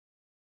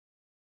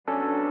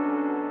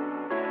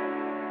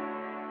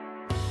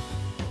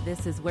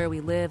This is Where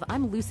We Live.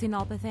 I'm Lucy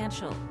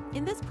Nalpathanchel.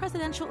 In this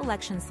presidential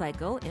election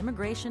cycle,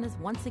 immigration is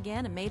once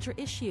again a major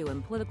issue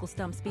in political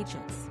stump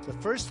speeches. The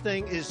first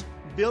thing is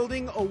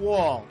building a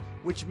wall,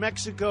 which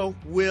Mexico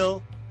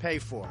will pay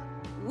for.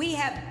 We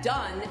have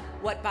done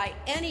what by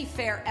any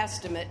fair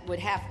estimate would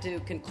have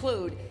to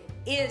conclude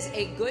is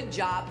a good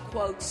job,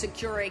 quote,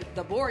 securing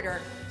the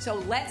border. So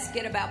let's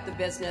get about the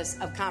business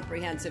of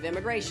comprehensive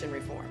immigration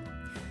reform.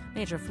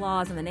 Major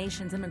flaws in the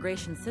nation's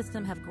immigration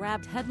system have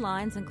grabbed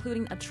headlines,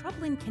 including a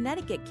troubling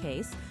Connecticut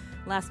case.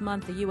 Last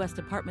month, the U.S.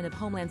 Department of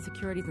Homeland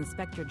Security's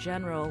Inspector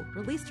General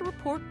released a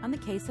report on the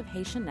case of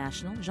Haitian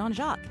national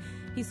Jean-Jacques.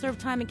 He served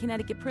time in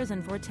Connecticut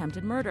prison for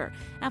attempted murder.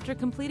 After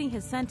completing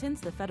his sentence,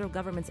 the federal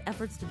government's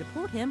efforts to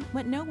deport him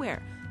went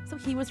nowhere, so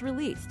he was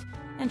released.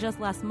 And just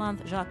last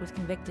month, Jacques was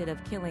convicted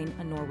of killing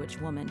a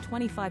Norwich woman,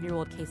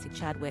 25-year-old Casey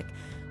Chadwick.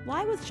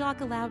 Why was Jacques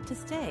allowed to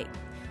stay?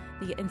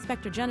 The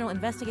Inspector General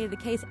investigated the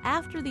case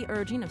after the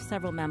urging of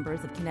several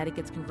members of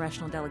Connecticut's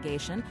congressional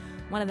delegation.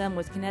 One of them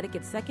was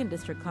Connecticut's 2nd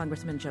District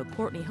Congressman Joe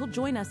Courtney. He'll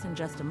join us in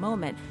just a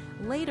moment.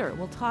 Later,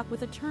 we'll talk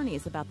with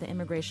attorneys about the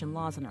immigration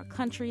laws in our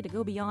country to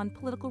go beyond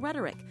political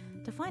rhetoric,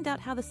 to find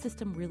out how the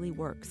system really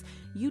works.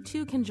 You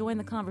too can join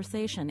the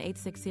conversation,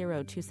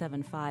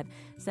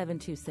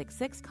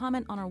 860-275-7266.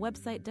 Comment on our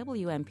website,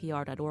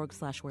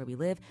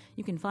 WNPR.org/wherewelive.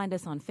 You can find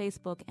us on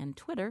Facebook and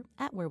Twitter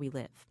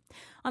 @wherewelive.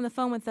 On the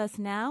phone with us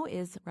now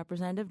is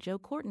Representative Joe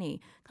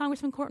Courtney.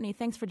 Congressman Courtney,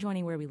 thanks for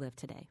joining Where We Live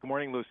today. Good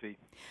morning, Lucy.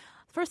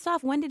 First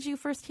off, when did you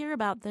first hear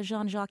about the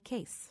Jean-Jacques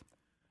case?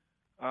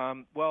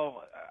 When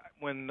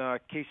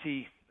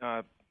Casey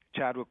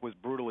Chadwick was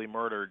brutally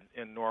murdered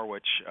in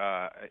Norwich,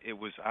 it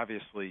was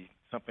obviously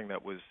something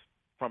that was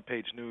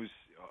front-page news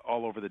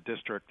all over the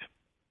district.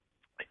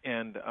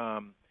 And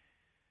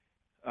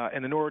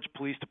the Norwich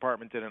Police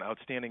Department did an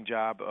outstanding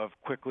job of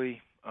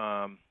quickly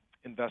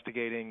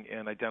investigating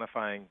and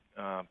identifying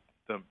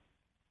the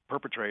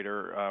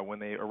perpetrator when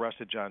they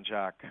arrested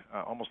Jean-Jacques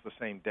almost the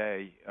same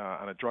day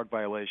on a drug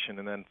violation,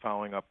 and then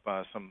following up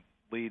some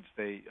leads,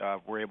 they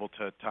were able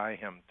to tie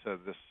him to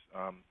this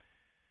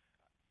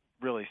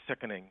really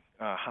sickening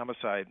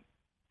homicide.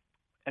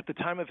 At the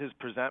time of his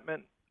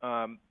presentment,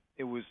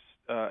 it was,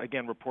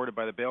 again, reported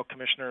by the bail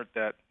commissioner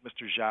that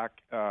Mr.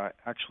 Jacques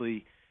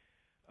actually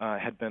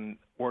had been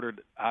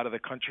ordered out of the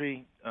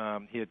country.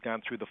 He had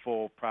gone through the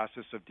full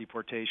process of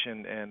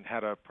deportation and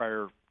had a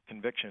prior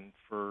conviction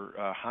for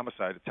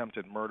homicide,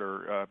 attempted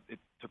murder. It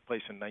took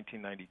place in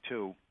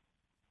 1992.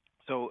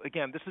 So,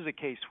 again, this is a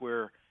case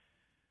where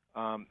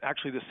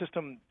actually the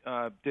system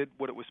did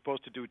what it was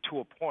supposed to do to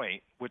a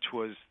point, which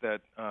was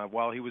that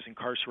while he was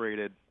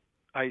incarcerated,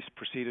 ICE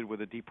proceeded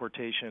with a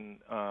deportation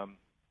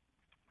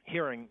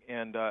hearing,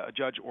 and a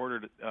judge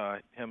ordered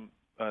him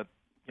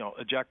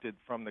ejected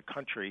from the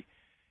country.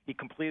 He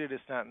completed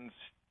his sentence,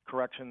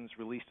 corrections,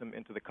 released him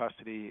into the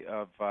custody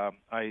of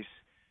ICE.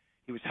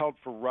 He was held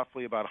for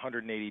roughly about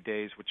 180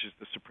 days, which is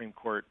the Supreme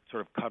Court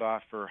sort of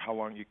cutoff for how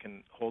long you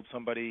can hold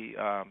somebody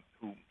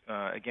who,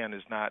 again,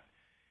 is not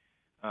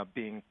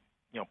being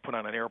put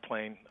on an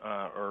airplane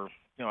or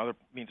other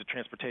means of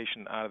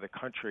transportation out of the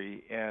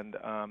country, and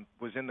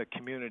was in the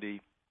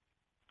community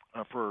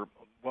for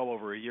well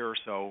over a year or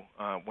so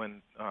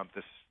when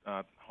this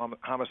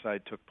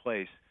homicide took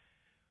place.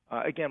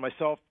 Again,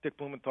 myself, Dick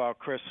Blumenthal,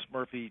 Chris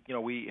Murphy,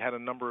 we had a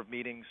number of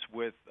meetings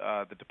with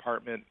the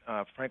department.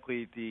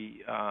 Frankly,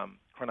 the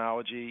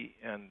chronology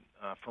and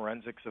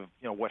forensics of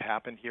what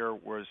happened here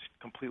was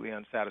completely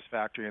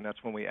unsatisfactory, and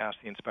that's when we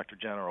asked the Inspector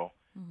General,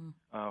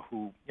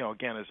 who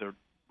again is a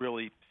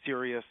really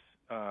serious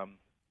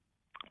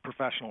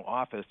professional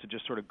office, to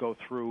just sort of go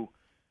through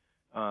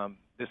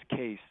this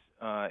case,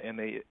 and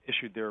they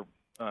issued their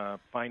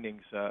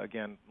findings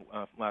again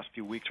last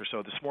few weeks or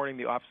so. This morning,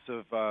 the Office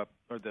of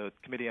or the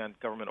Committee on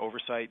Government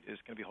Oversight is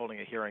going to be holding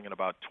a hearing in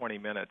about 20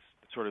 minutes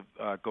to sort of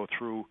go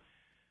through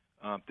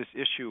this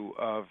issue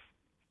of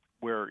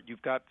where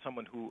you've got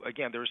someone who,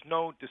 again, there's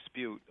no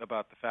dispute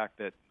about the fact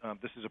that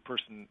this is a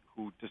person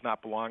who does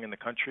not belong in the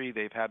country.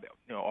 They've had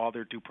all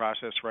their due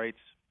process rights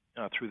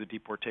through the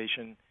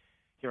deportation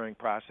hearing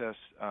process,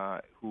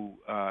 who,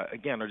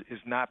 again,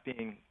 is not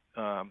being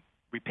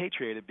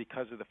repatriated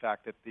because of the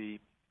fact that the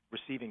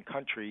receiving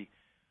country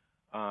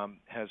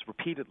has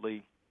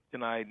repeatedly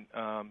denied,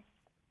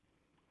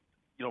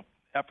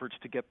 efforts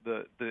to get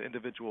the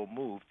individual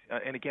moved.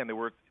 And again, there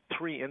were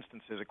 3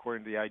 instances,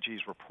 according to the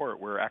IG's report,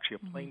 where actually a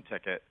plane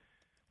ticket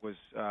was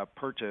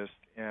purchased,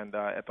 and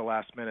at the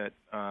last minute,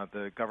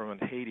 the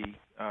government of Haiti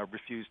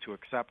refused to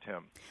accept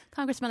him.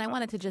 Congressman, I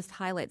wanted to just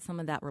highlight some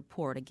of that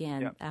report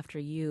again after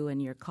you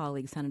and your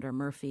colleague, Senator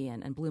Murphy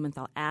and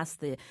Blumenthal, asked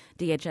the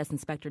DHS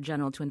Inspector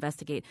General to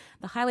investigate.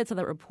 The highlights of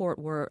that report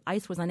were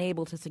ICE was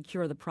unable to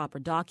secure the proper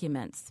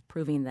documents,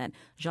 proving that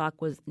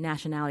Jacques was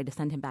nationality to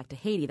send him back to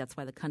Haiti. That's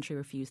why the country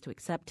refused to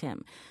accept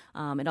him.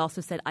 It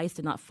also said ICE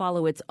did not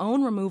follow its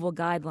own removal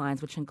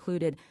guidelines, which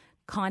included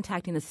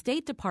contacting the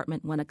State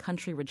Department when a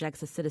country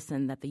rejects a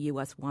citizen that the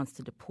U.S. wants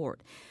to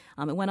deport.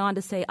 It went on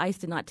to say ICE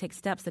did not take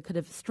steps that could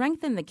have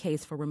strengthened the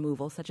case for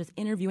removal, such as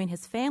interviewing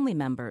his family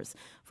members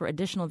for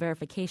additional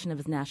verification of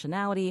his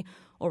nationality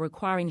or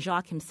requiring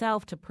Jacques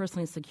himself to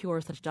personally secure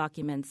such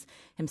documents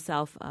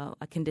himself,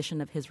 a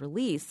condition of his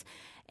release.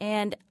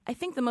 And I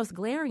think the most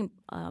glaring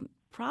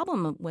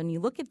problem when you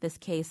look at this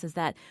case is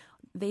that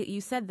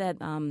you said that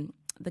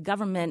the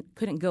government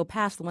couldn't go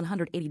past the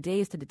 180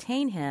 days to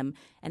detain him,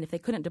 and if they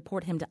couldn't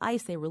deport him to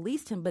ICE, they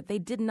released him, but they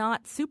did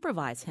not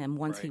supervise him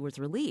once he was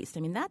released.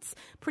 I mean, that's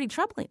pretty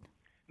troubling.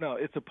 No,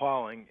 it's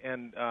appalling,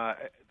 and I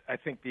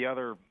think the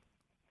other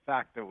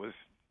fact that was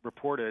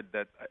reported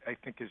that I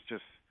think is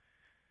just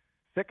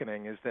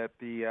sickening is that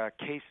the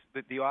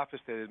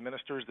office that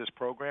administers this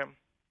program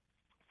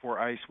for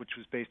ICE, which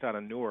was based out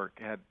of Newark,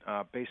 had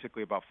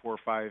basically about 4 or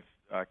 5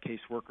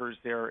 caseworkers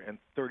there and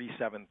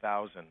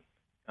 37,000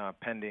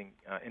 pending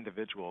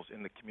individuals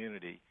in the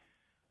community.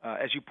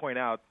 As you point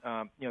out,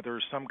 there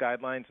are some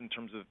guidelines in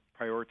terms of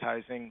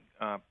prioritizing,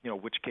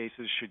 which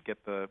cases should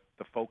get the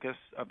focus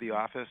of the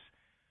office.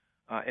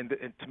 And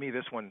to me,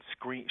 this one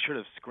should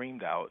have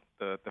screamed out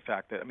the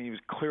fact that, he was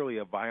clearly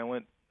a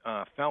violent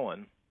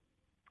felon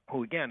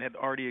who, again, had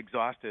already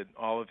exhausted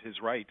all of his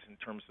rights in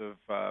terms of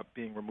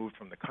being removed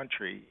from the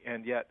country.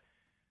 And yet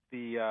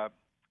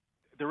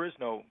there is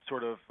no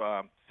sort of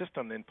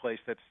system in place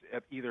that's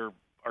either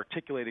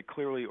articulated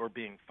clearly or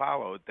being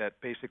followed that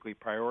basically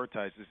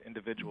prioritizes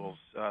individuals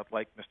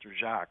like Mr.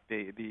 Jacques.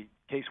 The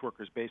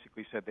caseworkers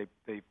basically said they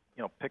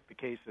picked the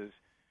cases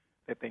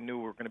that they knew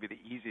were going to be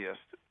the easiest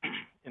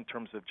in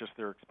terms of just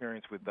their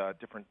experience with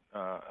different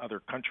other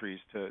countries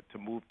to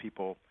move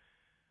people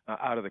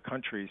out of the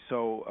country.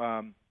 So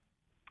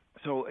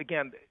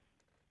again,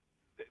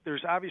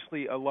 there's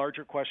obviously a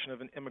larger question of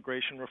an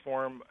immigration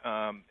reform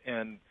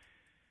and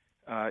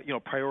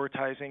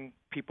prioritizing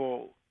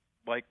people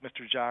like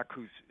Mr. Jacques,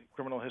 whose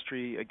criminal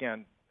history,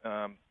 again,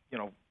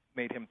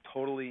 made him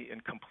totally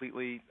and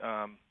completely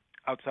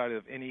outside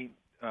of any,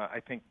 I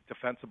think,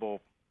 defensible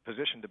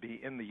position to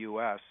be in the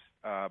U.S.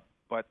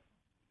 But,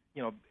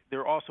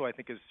 there also, I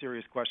think, is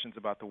serious questions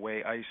about the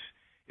way ICE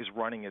is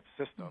running its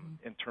system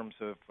in terms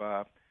of,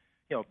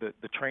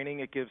 the training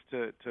it gives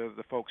to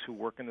the folks who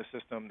work in the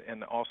system,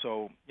 and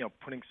also,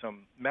 putting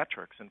some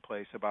metrics in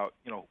place about,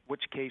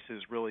 which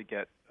cases really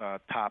get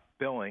top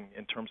billing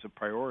in terms of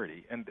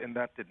priority. And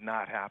that did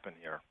not happen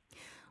here.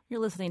 You're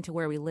listening to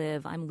Where We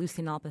Live. I'm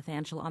Lucy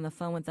Nalpathanchel. On the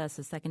phone with us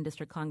is 2nd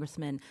District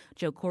Congressman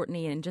Joe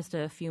Courtney. And in just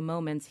a few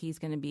moments, he's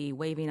going to be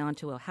waving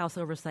onto a House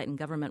Oversight and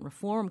Government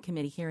Reform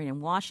Committee hearing in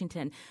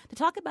Washington to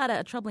talk about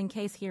a troubling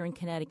case here in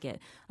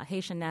Connecticut. A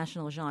Haitian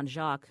national, Jean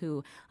Jacques,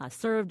 who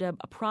served a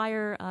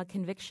prior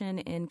conviction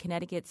in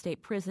Connecticut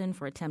State Prison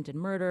for attempted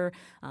murder.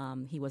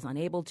 He was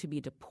unable to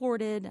be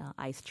deported.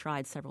 ICE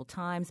tried several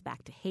times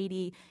back to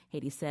Haiti.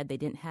 Haiti said they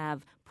didn't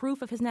have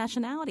proof of his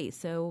nationality,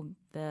 so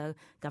the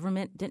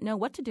government didn't know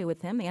what to do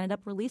with him. They ended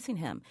up releasing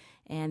him.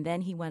 And then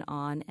he went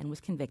on and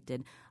was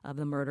convicted of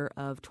the murder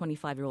of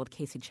 25-year-old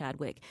Casey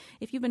Chadwick.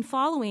 If you've been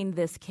following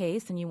this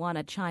case and you want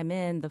to chime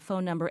in, the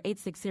phone number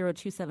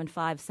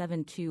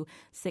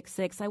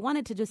 860-275-7266. I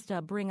wanted to just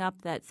bring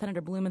up that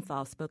Senator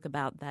Blumenthal spoke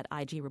about that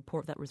IG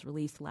report that was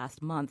released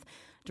last month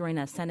during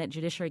a Senate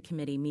Judiciary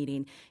Committee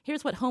meeting.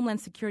 Here's what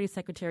Homeland Security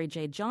Secretary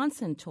Jay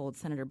Johnson told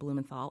Senator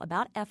Blumenthal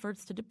about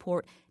efforts to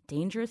deport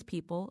dangerous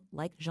people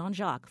like Jean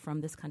Jacques from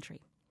this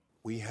country.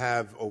 We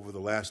have, over the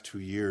last 2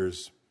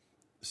 years,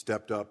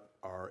 stepped up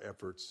our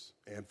efforts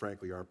and,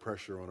 frankly, our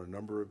pressure on a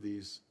number of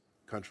these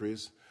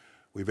countries.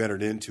 We've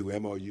entered into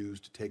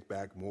MOUs to take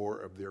back more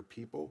of their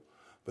people,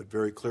 but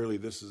very clearly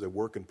this is a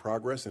work in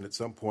progress, and at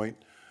some point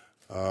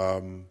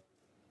I'm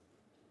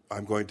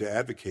going to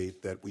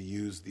advocate that we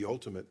use the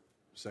ultimate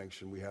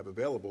sanction we have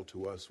available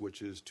to us,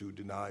 which is to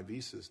deny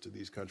visas to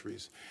these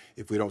countries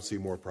if we don't see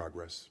more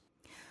progress.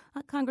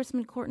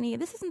 Congressman Courtney,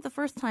 this isn't the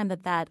first time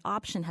that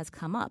option has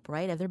come up,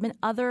 right? Have there been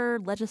other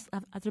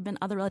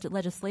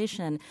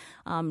legislation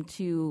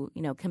to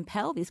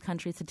compel these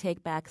countries to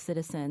take back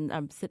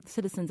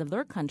citizens of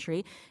their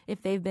country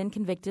if they've been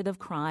convicted of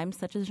crimes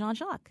such as Jean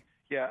Jacques?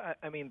 Yeah,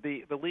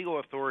 the legal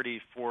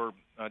authority for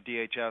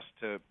DHS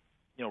to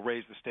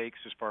raise the stakes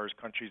as far as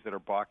countries that are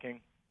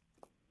balking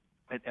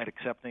at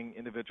accepting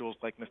individuals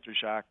like Mr.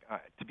 Jacques,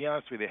 to be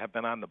honest with you, they have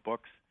been on the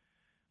books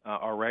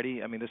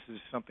already. This is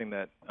something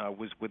that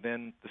was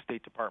within the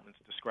State Department's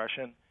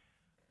discretion.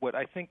 What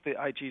I think the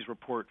IG's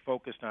report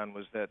focused on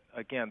was that,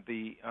 again,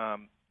 the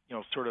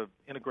sort of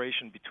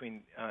integration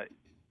between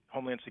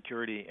Homeland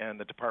Security and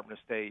the Department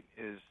of State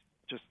is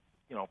just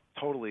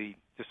totally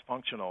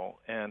dysfunctional.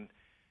 And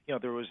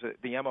there was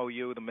the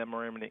MOU,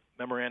 the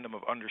Memorandum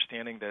of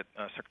Understanding that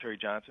Secretary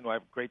Johnson, who I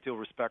have a great deal of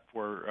respect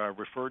for,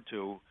 referred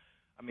to.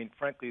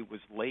 Frankly,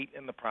 was late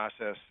in the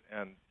process,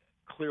 and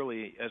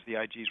clearly, as the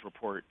IG's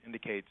report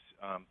indicates,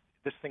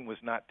 this thing was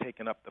not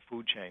taken up the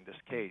food chain, this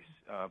case,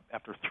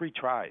 after 3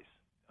 tries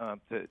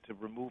to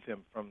remove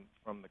him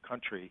from the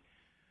country.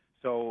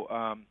 So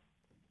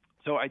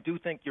So I do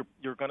think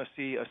you're going to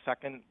see a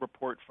second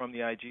report from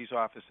the IG's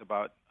office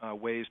about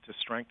ways to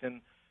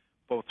strengthen,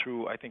 both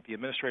through, I think, the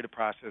administrative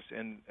process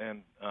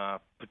and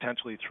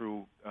potentially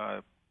through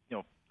a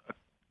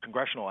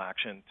congressional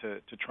action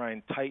to try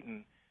and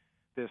tighten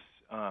this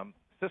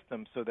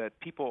system so that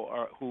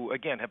people who,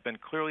 again, have been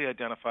clearly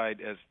identified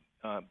as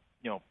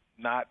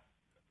not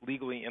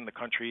legally in the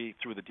country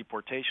through the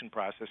deportation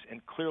process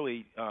and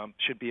clearly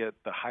should be at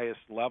the highest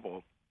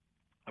level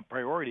of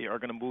priority are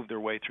going to move their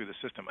way through the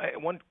system.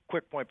 One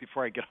quick point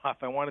before I get off,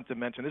 I wanted to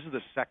mention this is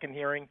the second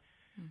hearing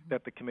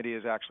that the committee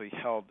has actually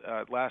held.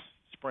 Last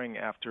spring,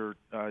 after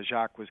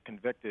Jacques was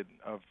convicted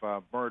of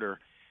murder,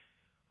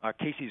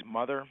 Casey's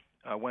mother,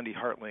 Wendy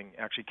Hartling,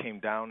 actually came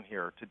down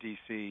here to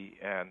D.C.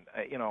 And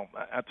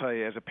I'll tell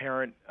you, as a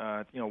parent,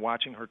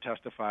 watching her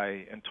testify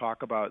and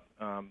talk about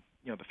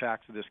the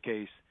facts of this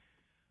case,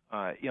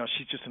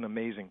 she's just an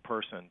amazing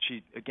person.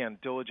 She, again,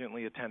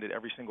 diligently attended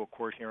every single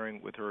court hearing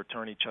with her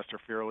attorney, Chester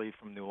Fairley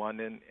from New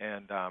London,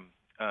 and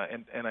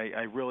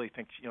I really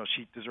think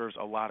she deserves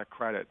a lot of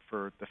credit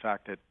for the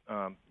fact that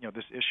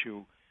this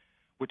issue,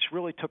 which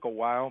really took a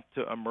while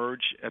to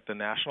emerge at the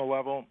national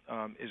level,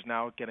 is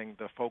now getting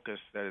the focus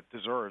that it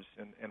deserves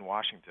in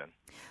Washington.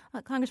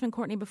 Congressman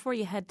Courtney, before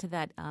you head to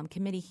that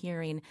committee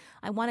hearing,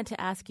 I wanted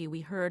to ask you, we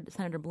heard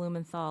Senator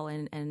Blumenthal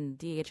and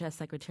DHS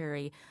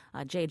Secretary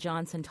Jay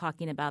Johnson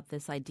talking about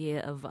this idea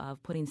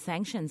of putting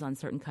sanctions on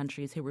certain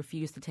countries who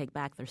refuse to take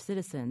back their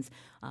citizens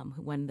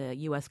when the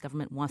U.S.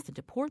 government wants to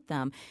deport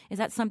them. Is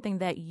that something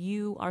that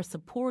you are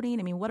supporting?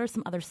 I mean, what are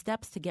some other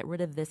steps to get rid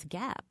of this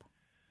gap?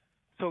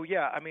 So,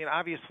 yeah, I mean,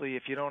 obviously,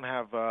 if you don't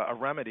have a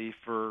remedy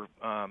for,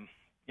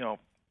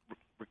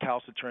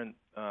 recalcitrant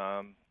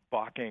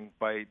balking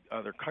by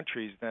other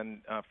countries,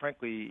 then,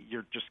 frankly,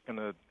 you're just going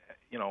to,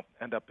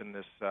 end up in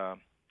this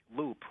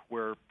loop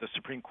where the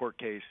Supreme Court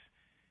case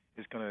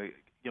is going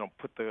to,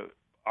 put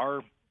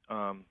our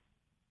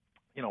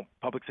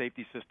public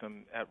safety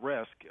system at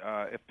risk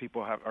if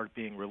people are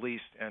being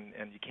released and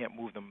you can't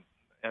move them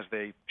as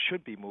they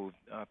should be moved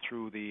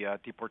through the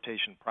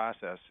deportation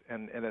process.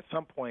 And at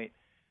some point,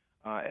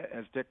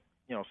 as Dick,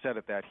 said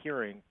at that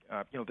hearing,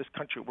 this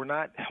country, we're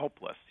not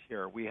helpless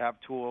here. We have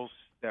tools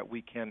that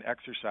we can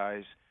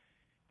exercise,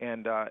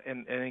 and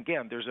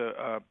again, there's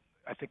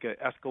I think, an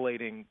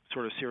escalating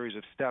sort of series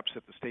of steps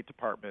that the State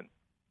Department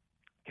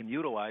can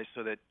utilize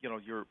so that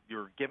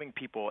you're giving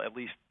people at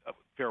least a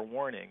fair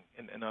warning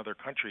in other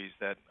countries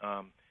that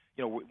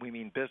we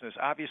mean business.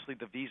 Obviously,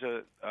 the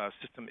visa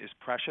system is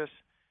precious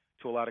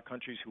to a lot of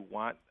countries who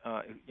want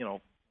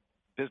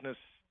business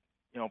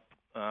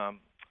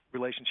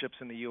relationships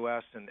in the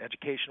U.S. and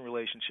education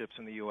relationships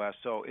in the U.S.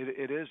 So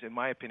it is, in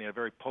my opinion, a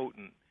very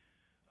potent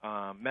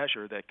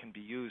measure that can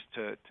be used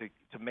to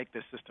make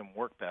this system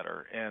work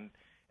better. And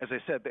as I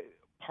said,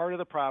 part of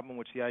the problem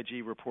which the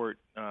IG report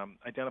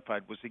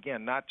identified was,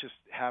 again, not just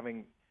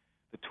having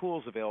the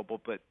tools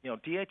available, but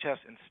DHS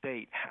and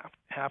state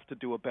have to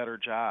do a better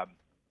job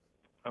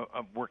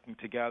of working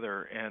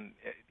together. And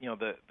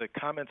the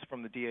comments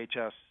from the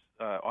DHS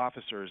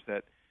officers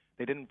that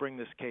they didn't bring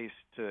this case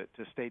to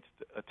states'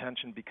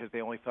 attention because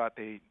they only thought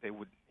they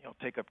would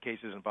take up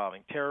cases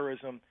involving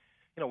terrorism,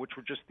 which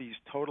were just these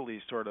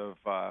totally sort of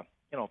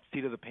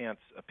seat of the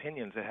pants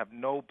opinions that have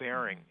no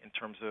bearing in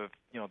terms of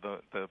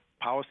the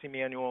policy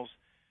manuals,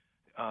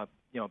 the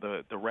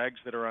regs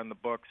that are on the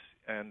books,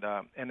 and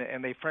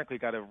they frankly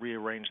got to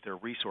rearrange their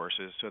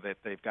resources so that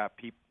they've got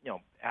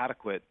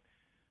adequate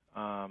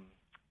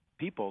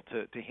people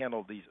to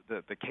handle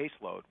the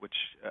caseload, which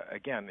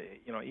again,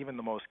 even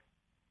the most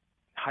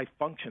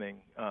high-functioning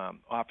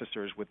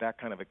officers with that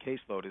kind of a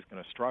caseload is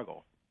going to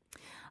struggle.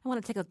 I want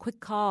to take a quick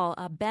call.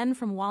 Ben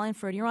from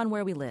Wallingford, you're on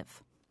Where We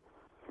Live.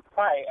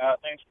 Hi,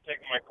 thanks for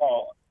taking my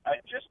call. I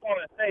just want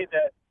to say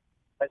that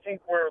I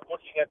think we're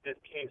looking at this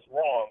case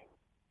wrong,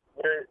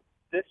 where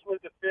this was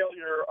a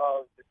failure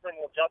of the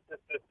criminal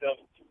justice system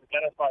to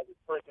identify this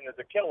person as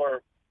a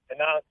killer, and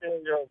not a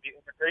failure of the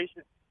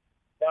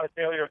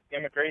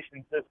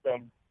immigration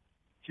system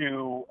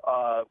to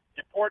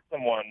deport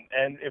someone.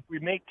 And if we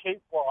make case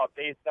law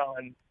based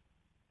on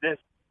this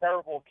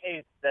terrible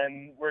case,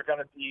 then we're going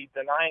to be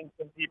denying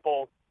some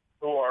people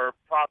who are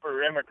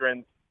proper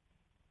immigrants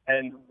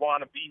and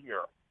want to be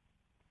here.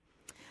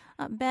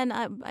 Ben,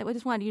 I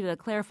just wanted you to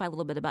clarify a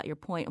little bit about your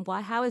point.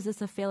 How is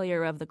this a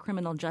failure of the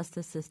criminal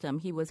justice system?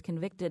 He was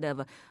convicted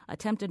of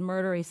attempted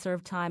murder. He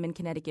served time in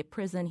Connecticut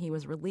prison. He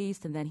was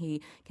released, and then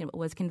he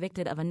was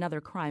convicted of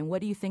another crime.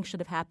 What do you think should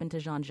have happened to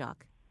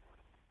Jean-Jacques?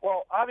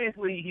 Well,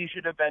 obviously, he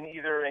should have been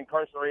either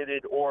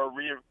incarcerated or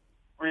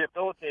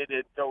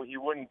rehabilitated so he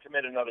wouldn't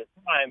commit another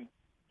crime.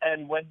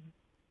 And when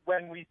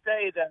we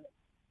say that,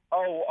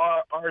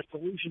 our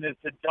solution is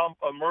to dump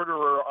a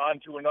murderer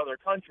onto another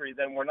country,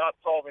 then we're not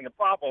solving the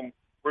problem.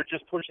 We're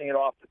just pushing it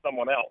off to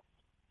someone else.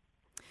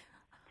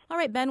 All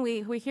right, Ben,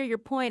 we hear your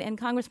point. And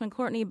Congressman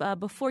Courtney,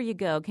 before you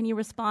go, can you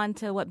respond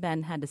to what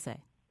Ben had to say?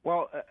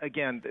 Well,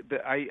 again,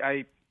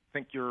 I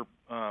think your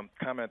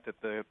comment that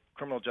the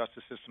criminal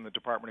justice system, the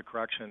Department of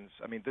Corrections,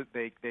 I mean,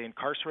 they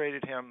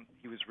incarcerated him.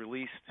 He was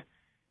released.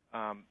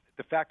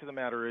 the fact of the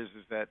matter is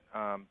that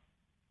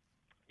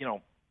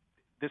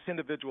this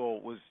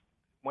individual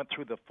went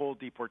through the full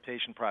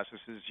deportation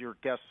processes. Your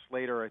guest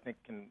Slater, I think,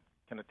 can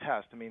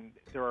attest. I mean,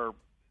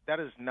 that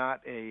is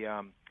not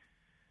a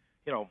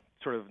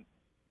sort of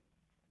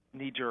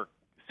knee-jerk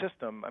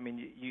system. I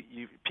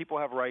mean, people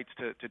have rights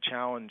to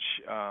challenge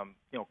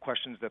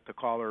questions that the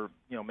caller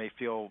may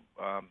feel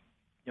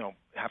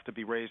have to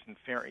be raised in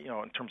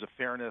in terms of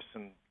fairness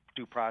and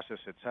due process,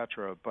 et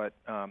cetera. But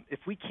if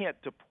we can't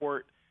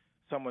deport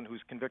someone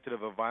who's convicted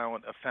of a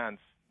violent offense,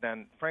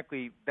 then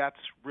frankly, that's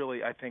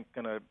really, I think,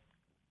 going to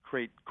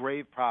create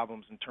grave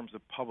problems in terms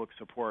of public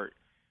support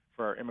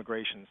for our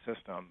immigration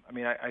system. I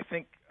mean, I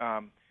think,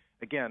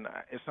 again,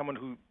 as someone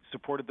who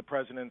supported the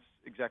president's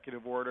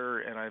executive order,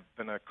 and I've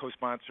been a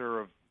co-sponsor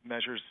of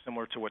measures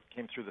similar to what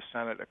came through the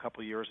Senate a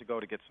couple of years ago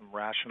to get some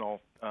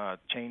rational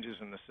changes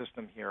in the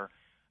system here.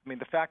 I mean,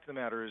 the fact of the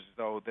matter is,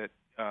 though, that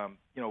our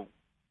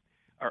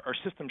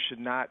system should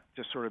not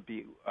just sort of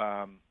be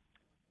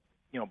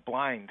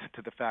blind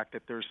to the fact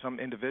that there's some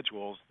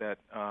individuals that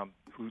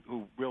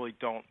who really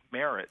don't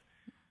merit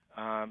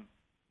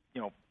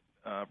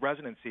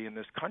residency in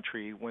this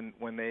country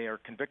when they are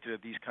convicted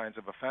of these kinds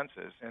of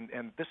offenses.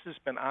 And this has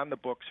been on the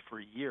books for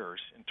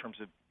years in terms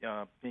of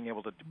being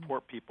able to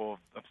deport people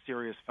of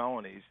serious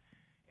felonies.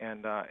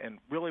 And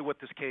really what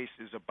this case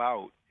is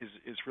about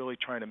is really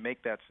trying to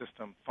make that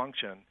system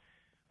function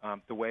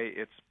the way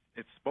it's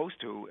supposed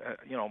to,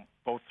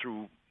 both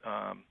through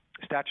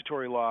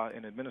statutory law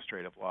and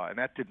administrative law, and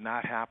that did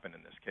not happen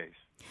in this case.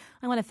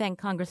 I want to thank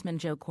Congressman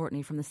Joe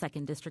Courtney from the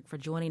 2nd District for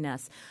joining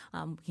us.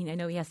 I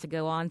know he has to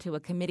go on to a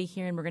committee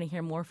hearing. We're going to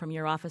hear more from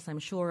your office, I'm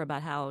sure,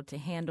 about how to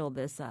handle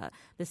this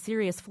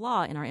serious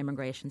flaw in our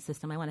immigration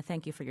system. I want to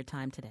thank you for your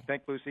time today.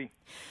 Thank Lucy.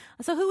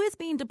 So who is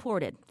being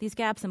deported? These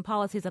gaps in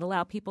policies that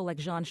allow people like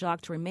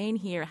Jean-Jacques to remain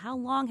here, how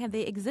long have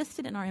they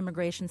existed in our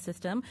immigration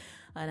system?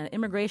 An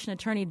immigration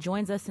attorney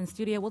joins us in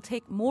studio. We'll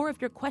take more of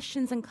your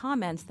questions and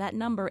comments. That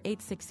number,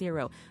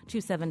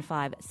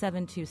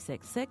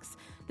 860-275-7266.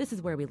 This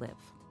is Where We Live.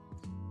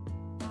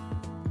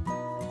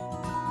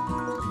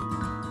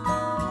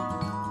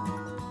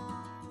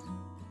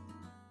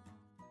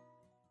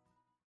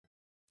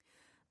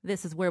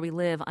 This is Where We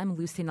Live. I'm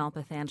Lucy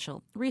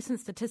Nalpathanchel.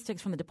 Recent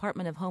statistics from the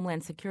Department of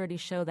Homeland Security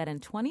show that in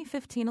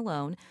 2015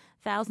 alone,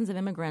 thousands of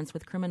immigrants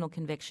with criminal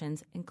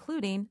convictions,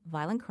 including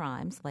violent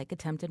crimes like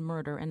attempted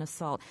murder and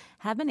assault,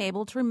 have been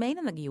able to remain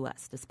in the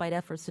U.S. despite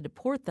efforts to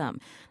deport them.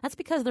 That's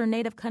because their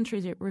native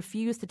countries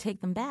refuse to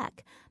take them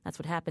back. That's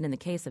what happened in the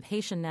case of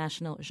Haitian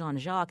national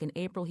Jean-Jacques. In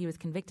April, he was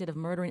convicted of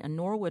murdering a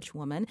Norwich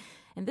woman.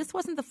 And this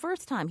wasn't the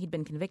first time he'd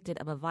been convicted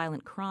of a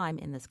violent crime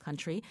in this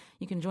country.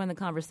 You can join the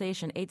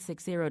conversation,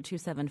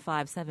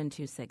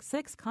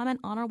 860-275-7266. Comment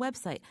on our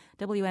website,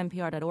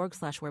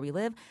 WNPR.org/Where We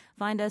Live.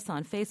 Find us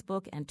on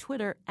Facebook and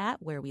Twitter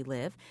at Where We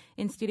Live.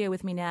 In studio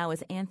with me now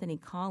is Anthony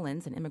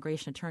Collins, an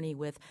immigration attorney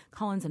with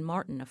Collins &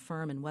 Martin, a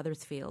firm in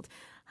Wethersfield.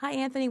 Hi,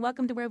 Anthony.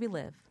 Welcome to Where We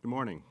Live. Good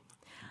morning.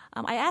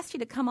 I asked you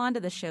to come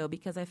onto the show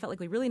because I felt like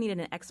we really needed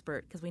an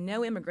expert because we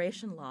know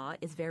immigration law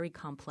is very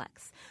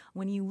complex.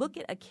 When you look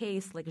at a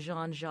case like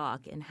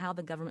Jean-Jacques and how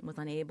the government was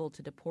unable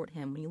to deport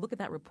him, when you look at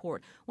that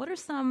report, what are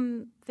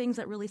some things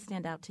that really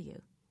stand out to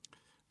you?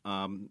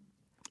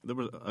 There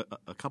were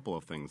a couple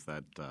of things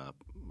that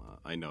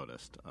I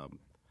noticed.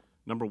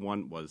 Number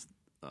one was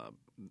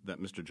that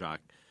Mr. Jacques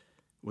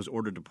was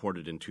ordered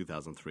deported in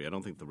 2003. I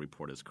don't think the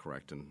report is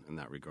correct in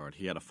that regard.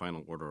 He had a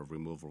final order of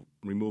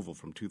removal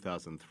from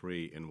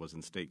 2003 and was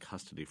in state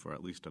custody for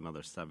at least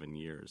another 7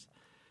 years.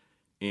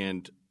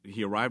 And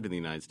he arrived in the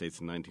United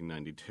States in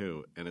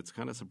 1992, and it's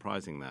kind of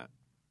surprising that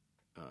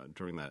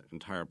during that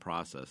entire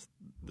process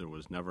there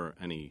was never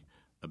any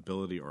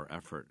ability or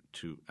effort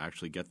to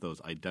actually get those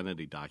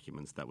identity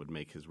documents that would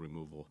make his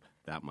removal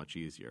that much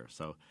easier.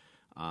 So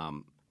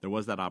there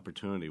was that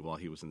opportunity while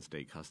he was in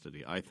state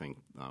custody, I think,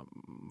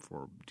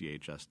 for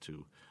DHS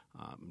to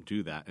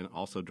do that, and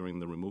also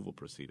during the removal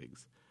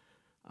proceedings.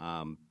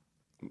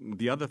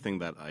 The other thing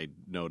that I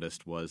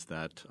noticed was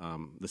that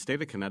the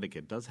state of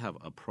Connecticut does have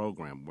a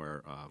program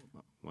where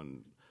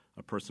when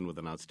a person with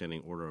an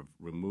outstanding order of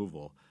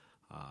removal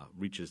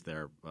reaches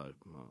the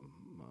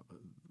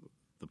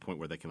point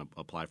where they can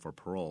apply for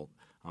parole,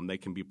 they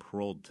can be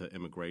paroled to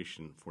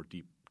immigration for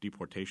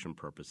deportation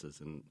purposes.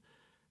 And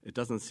it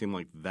doesn't seem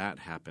like that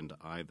happened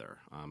either,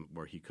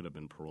 where he could have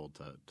been paroled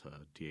to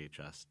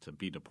DHS to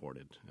be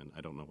deported, and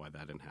I don't know why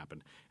that didn't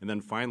happen. And then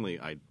finally,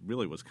 I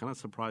really was kind of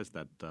surprised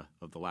that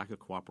of the lack of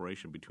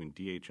cooperation between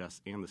DHS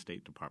and the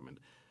State Department.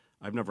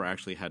 I've never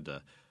actually had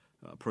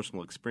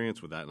personal experience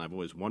with that, and I've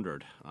always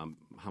wondered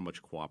how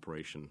much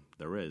cooperation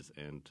there is,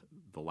 and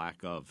the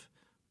lack of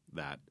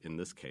that in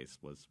this case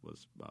was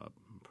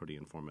pretty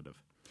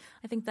informative.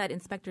 I think that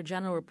Inspector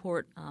General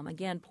report,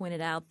 again,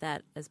 pointed out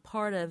that as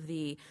part of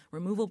the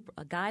removal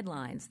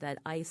guidelines that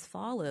ICE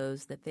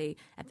follows, that they,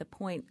 at the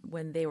point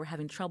when they were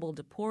having trouble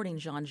deporting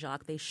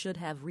Jean-Jacques, they should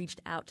have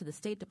reached out to the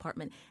State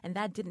Department, and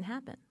that didn't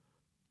happen.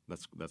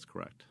 That's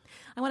correct.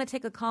 I want to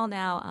take a call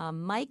now.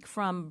 Mike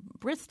from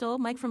Bristol.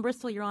 Mike from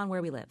Bristol, you're on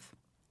Where We Live.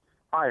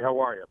 Hi, how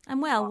are you? I'm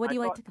well. What do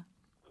you like to go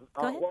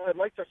ahead? Well, I'd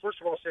like to first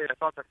of all say I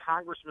thought the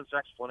congressman's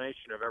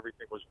explanation of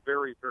everything was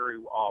very, very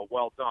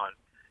well done,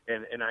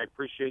 and I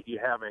appreciate you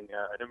having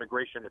an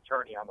immigration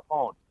attorney on the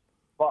phone.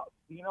 But,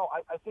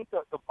 I think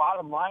that the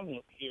bottom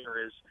line here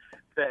is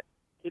that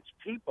it's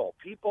people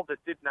that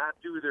did not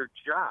do their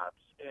jobs,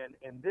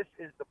 and this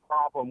is the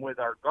problem with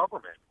our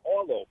government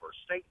all over,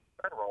 state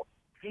and federal.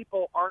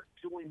 People aren't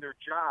doing their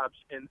jobs,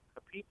 and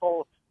the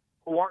people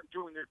who aren't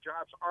doing their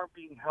jobs aren't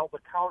being held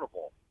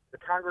accountable. The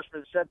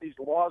congressman said these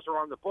laws are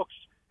on the books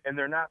and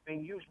they're not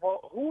being used.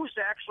 Well, who's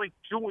actually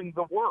doing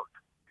the work?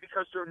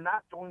 Because they're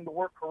not doing the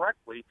work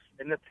correctly,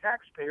 and the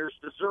taxpayers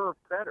deserve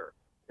better.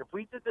 If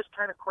we did this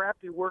kind of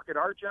crappy work at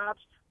our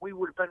jobs, we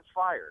would have been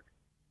fired.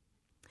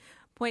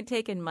 Point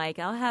taken, Mike.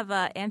 I'll have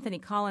Anthony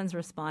Collins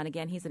respond.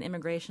 Again, he's an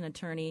immigration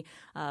attorney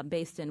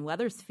based in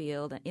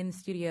Wethersfield, in the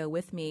studio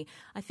with me.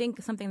 I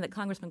think something that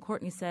Congressman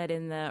Courtney said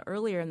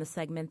earlier in the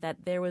segment,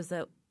 that there was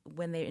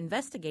when they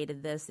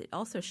investigated this, it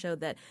also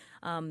showed that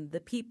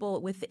the people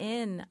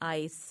within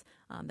ICE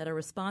that are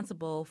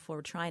responsible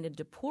for trying to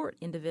deport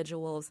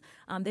individuals,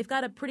 they've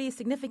got a pretty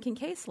significant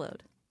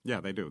caseload. Yeah,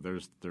 they do.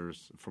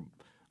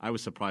 I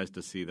was surprised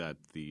to see that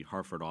the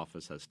Hartford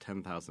office has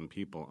 10,000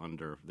 people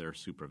under their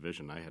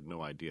supervision. I had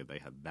no idea they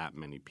had that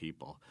many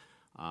people.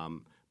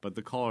 But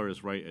the caller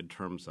is right in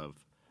terms of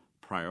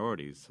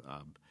priorities.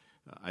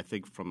 I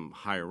think from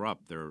higher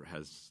up there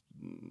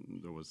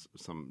was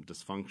some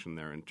dysfunction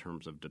there in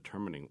terms of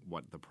determining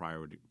what the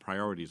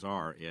priorities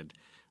are. And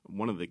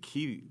one of the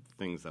key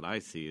things that I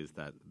see is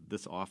that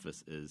this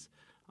office is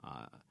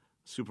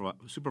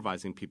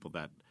supervising people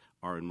that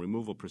are in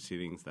removal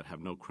proceedings that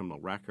have no criminal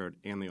record,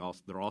 and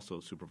they're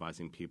also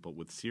supervising people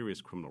with serious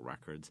criminal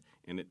records.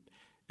 And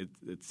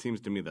it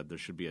seems to me that there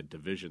should be a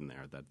division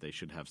there, that they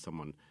should have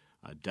someone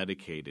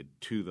dedicated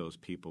to those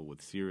people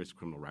with serious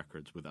criminal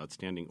records with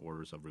outstanding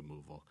orders of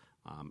removal,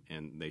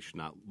 and they should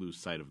not lose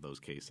sight of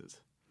those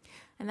cases.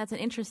 And that's an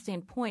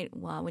interesting point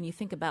when you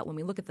think about when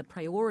we look at the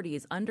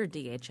priorities under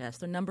DHS.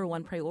 The number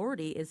one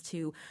priority is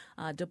to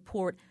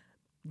deport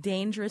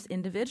dangerous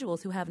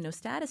individuals who have no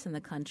status in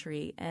the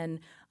country. And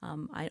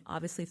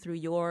obviously through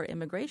your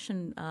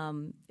immigration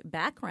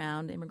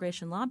background,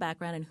 immigration law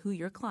background, and who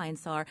your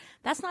clients are,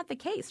 that's not the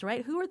case,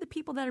 right? Who are the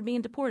people that are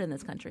being deported in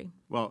this country?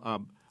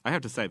 Well, I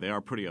have to say they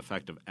are pretty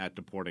effective at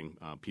deporting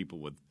people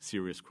with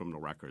serious criminal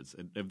records.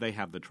 If they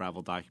have the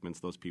travel documents,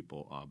 those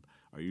people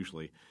are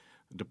usually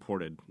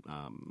deported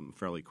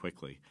fairly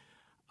quickly.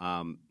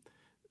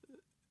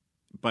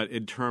 But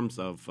in terms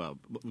of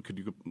could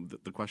you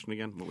the question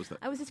again? What was that?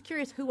 I was just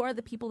curious, who are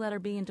the people that are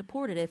being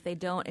deported if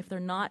they're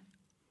not?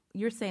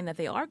 You're saying that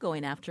they are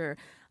going after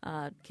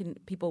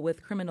people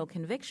with criminal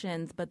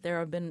convictions, but there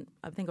have been,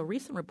 I think, a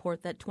recent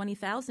report that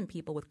 20,000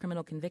 people with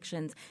criminal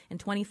convictions in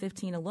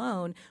 2015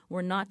 alone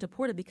were not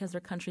deported because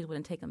their countries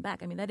wouldn't take them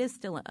back. I mean, that is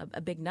still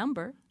a big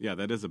number. Yeah,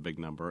 that is a big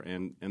number,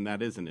 and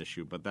that is an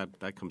issue. But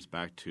that comes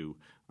back to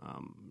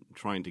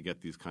trying to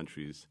get these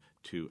countries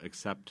to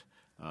accept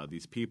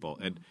these people.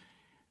 And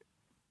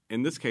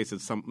in this case,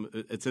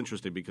 it's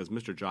interesting because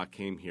Mr. Jock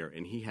came here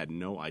and he had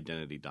no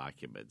identity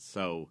documents.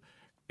 So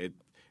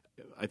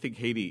I think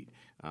Haiti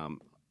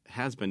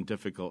has been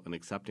difficult in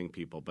accepting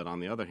people, but on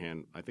the other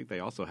hand, I think they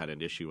also had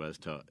an issue as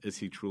to is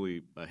he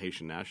truly a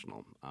Haitian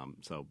national?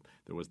 So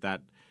there was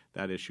that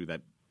issue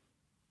that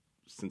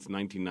since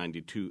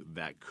 1992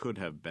 that could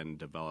have been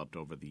developed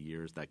over the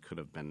years, that could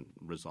have been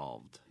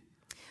resolved.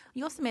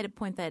 You also made a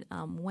point that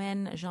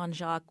when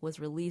Jean-Jacques was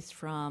released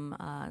from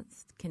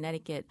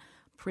Connecticut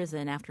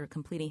prison after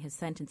completing his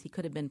sentence, he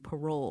could have been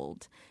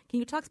paroled. Can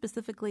you talk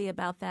specifically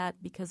about that?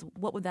 Because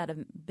what would that have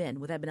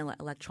been? Would that have been an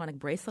electronic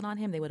bracelet on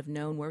him? They would have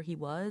known where he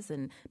was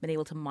and been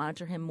able to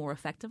monitor him more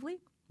effectively?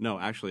 No,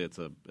 actually, it's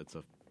a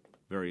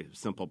very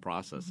simple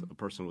process. Mm-hmm. A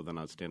person with an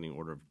outstanding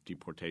order of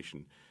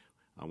deportation,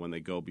 when they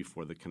go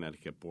before the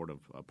Connecticut Board of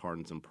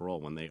Pardons and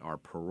Parole, when they are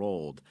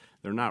paroled,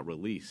 they're not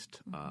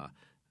released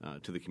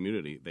to the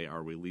community. They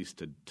are released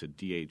to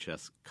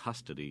DHS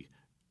custody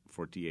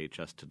for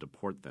DHS to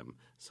deport them,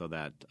 so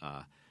that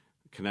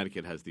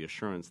Connecticut has the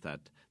assurance that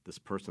this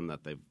person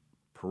that they've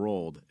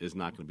paroled is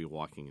not going to be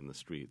walking in the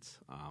streets.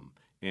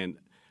 And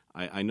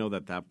I know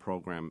that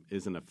program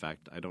is in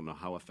effect. I don't know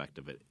how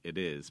effective it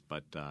is,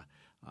 but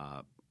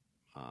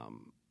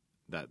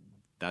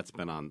that's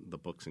been on the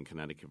books in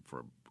Connecticut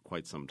for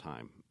quite some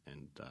time.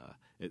 And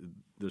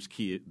the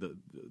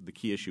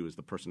key issue is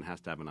the person has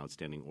to have an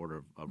outstanding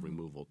order of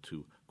removal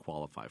to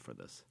qualify for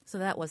this. So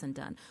that wasn't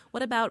done.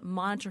 What about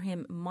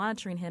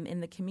monitoring him in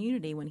the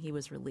community when he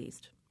was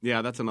released?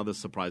 Yeah, that's another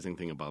surprising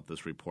thing about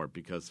this report,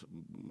 because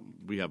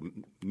we have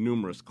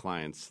numerous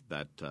clients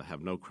that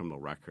have no criminal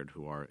record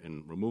who are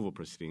in removal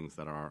proceedings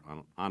that are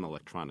on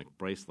electronic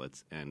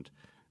bracelets, and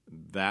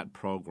that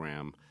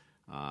program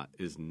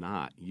is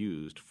not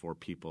used for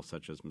people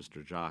such as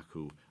Mr. Jock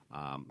who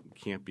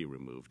can't be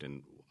removed.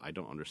 And I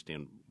don't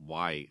understand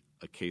why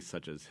a case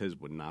such as his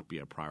would not be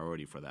a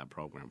priority for that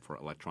program for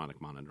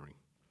electronic monitoring.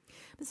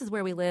 This is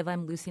Where We Live.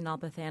 I'm Lucy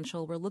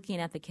Nalpathanchel. We're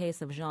looking at the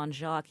case of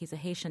Jean-Jacques. He's a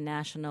Haitian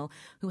national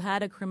who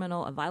had a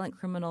violent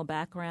criminal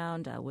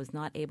background, was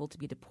not able to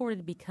be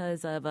deported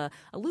because of a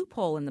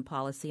loophole in the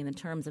policy in the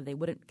terms of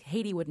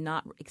Haiti would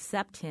not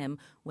accept him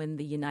when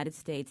the United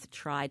States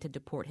tried to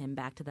deport him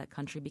back to that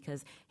country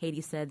because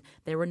Haiti said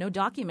there were no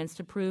documents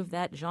to prove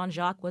that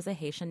Jean-Jacques was a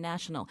Haitian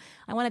national.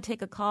 I want to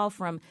take a call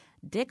from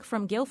Dick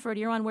from Guilford.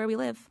 You're on Where We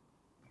Live.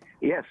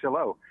 Yes,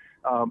 hello.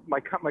 My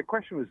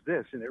question was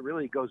this, and it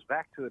really goes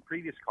back to the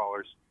previous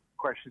caller's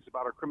questions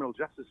about our criminal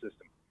justice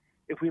system.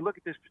 If we look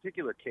at this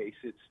particular case,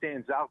 it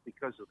stands out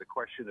because of the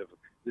question of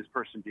this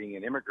person being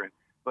an immigrant.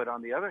 But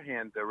on the other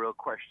hand, the real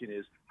question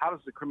is, how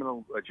does the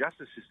criminal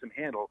justice system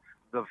handle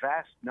the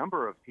vast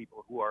number of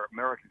people who are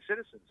American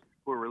citizens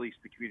who are released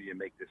to the community and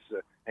make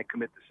this and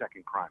commit the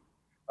second crime?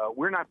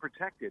 We're not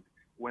protected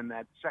when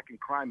that second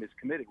crime is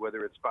committed,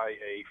 whether it's by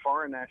a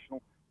foreign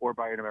national or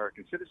by an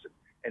American citizen.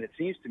 And it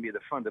seems to me the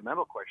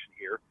fundamental question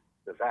here,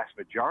 the vast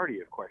majority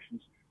of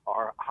questions,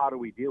 are how do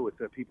we deal with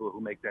the people who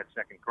make that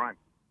second crime?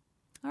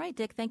 All right,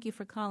 Dick, thank you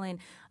for calling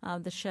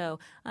the show.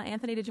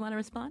 Anthony, did you want to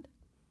respond?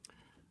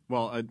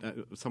 Well,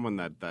 someone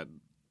that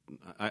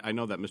I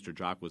know that Mr.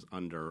 Jacques was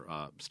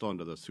still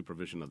under the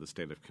supervision of the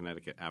state of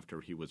Connecticut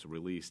after he was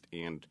released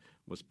and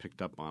was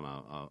picked up on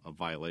a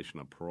violation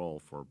of parole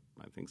for,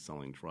 I think,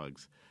 selling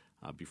drugs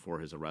before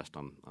his arrest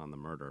on the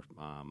murder.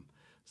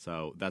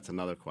 So that's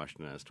another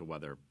question as to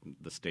whether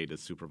the state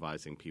is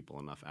supervising people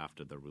enough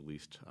after they're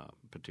released,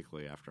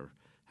 particularly after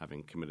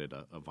having committed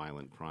a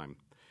violent crime.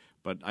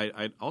 But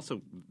I also,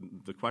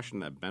 the question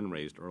that Ben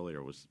raised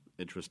earlier was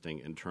interesting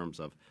in terms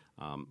of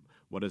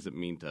what does it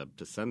mean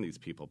to send these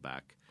people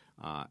back?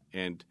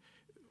 And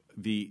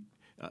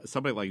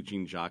somebody like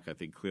Jean-Jacques, I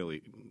think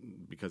clearly,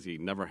 because he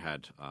never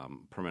had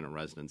permanent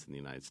residence in the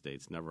United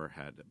States, never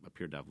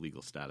appeared to have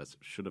legal status,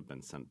 should have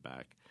been sent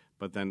back.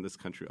 But then this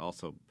country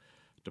also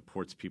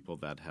deports people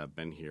that have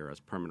been here as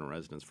permanent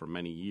residents for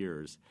many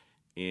years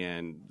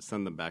and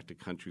send them back to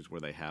countries where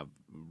they have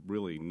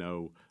really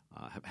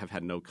have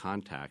had no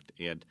contact.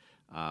 And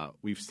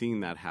we've seen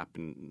that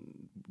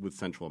happen with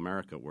Central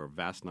America, where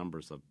vast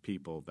numbers of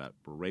people that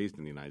were raised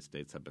in the United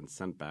States have been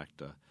sent back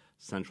to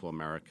Central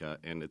America,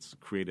 and it's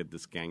created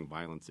this gang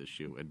violence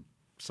issue and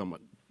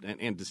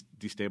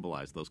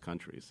destabilized those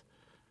countries.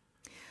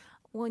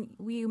 Well,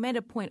 you made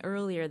a point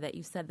earlier that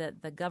you said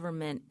that the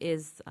government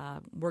is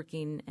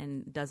working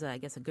and does, I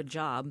guess, a good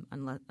job,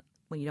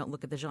 when you don't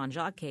look at the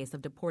Jean-Jacques case,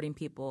 of deporting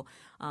people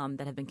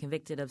that have been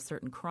convicted of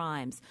certain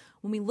crimes.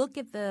 When we look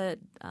at the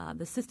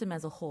system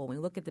as a whole, when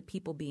we look at the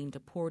people being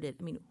deported,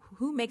 I mean,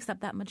 who makes up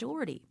that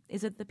majority?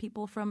 Is it the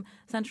people from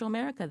Central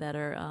America that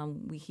are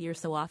we hear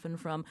so often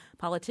from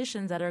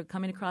politicians that are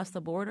coming across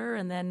the border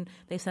and then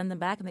they send them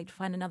back and they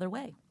find another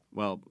way?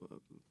 Well,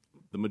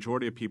 the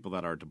majority of people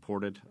that are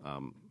deported,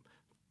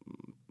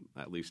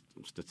 at least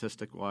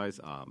statistic-wise,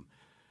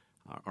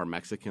 are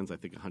Mexicans. I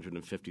think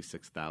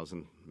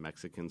 156,000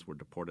 Mexicans were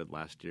deported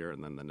last year,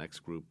 and then the next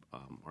group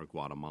are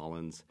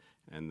Guatemalans,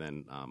 and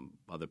then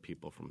other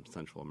people from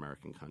Central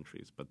American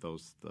countries. But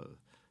those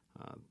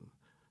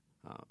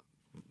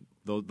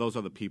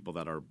are the people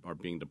that are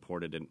being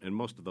deported, and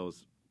most of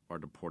those are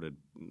deported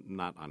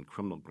not on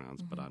criminal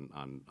grounds, but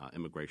on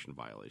immigration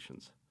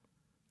violations.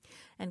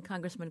 And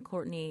Congressman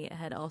Courtney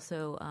had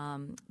also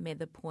made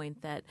the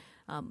point that,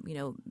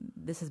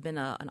 this has been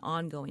an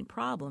ongoing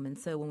problem. And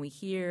so when we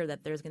hear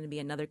that there's going to be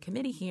another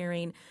committee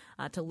hearing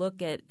to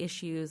look at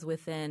issues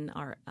within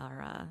our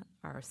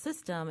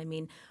system, I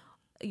mean,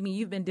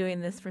 you've been doing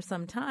this for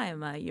some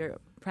time. You're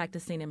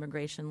practicing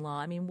immigration law.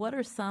 I mean, what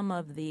are some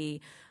of the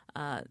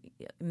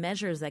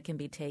measures that can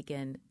be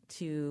taken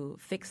to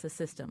fix the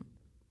system?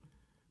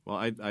 Well,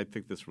 I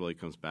think this really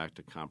comes back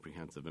to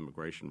comprehensive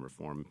immigration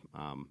reform.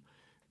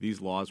 These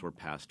laws were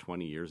passed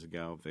 20 years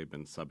ago. They've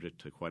been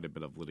subject to quite a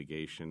bit of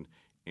litigation,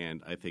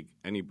 and I think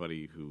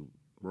anybody who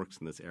works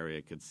in this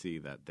area could see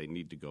that they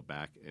need to go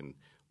back and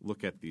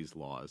look at these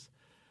laws.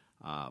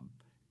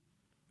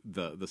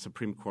 The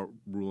Supreme Court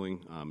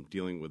ruling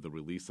dealing with the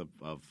release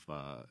of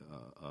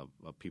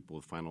people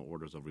with final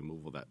orders of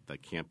removal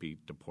that can't be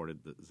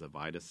deported, the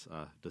Zavidas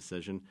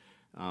decision,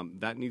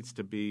 there needs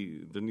to be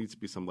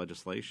some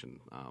legislation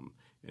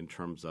in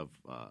terms of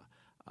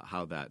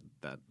how that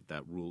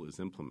rule is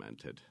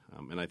implemented.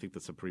 And I think the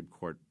Supreme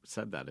Court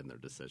said that in their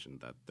decision,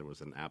 that there was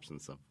an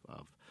absence of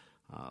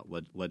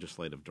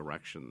legislative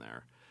direction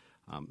there.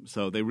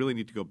 So they really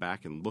need to go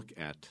back and look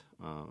at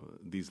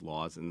these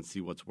laws and see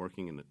what's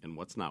working and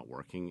what's not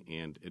working,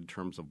 and in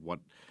terms of what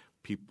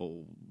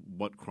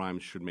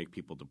crimes should make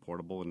people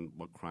deportable and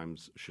what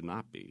crimes should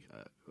not be.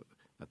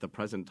 At the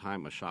present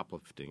time, a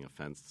shoplifting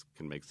offense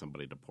can make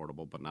somebody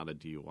deportable, but not a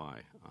DUI.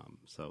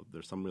 So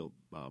there's some real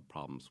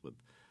problems with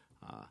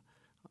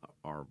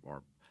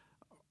our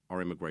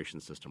immigration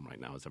system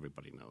right now, as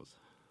everybody knows.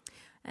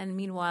 And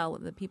meanwhile,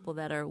 the people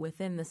that are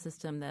within the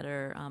system that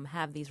are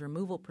have these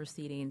removal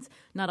proceedings,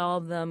 not all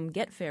of them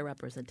get fair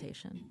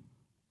representation.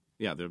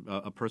 Yeah,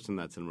 a person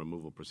that's in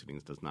removal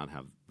proceedings does not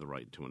have the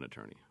right to an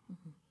attorney.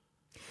 Mm-hmm.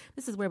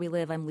 This is Where We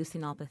Live. I'm Lucy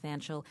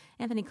Nalpathanchel.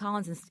 Anthony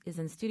Collins is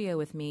in studio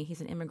with me.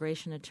 He's an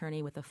immigration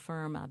attorney with a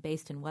firm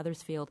based in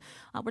Wethersfield.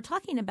 We're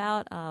talking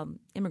about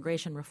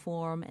immigration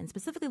reform and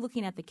specifically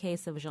looking at the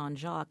case of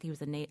Jean-Jacques. He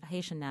was a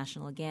Haitian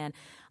national, again,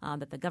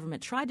 that the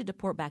government tried to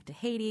deport back to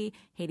Haiti.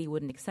 Haiti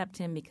wouldn't accept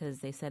him because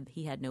they said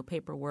he had no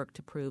paperwork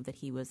to prove that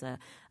he was a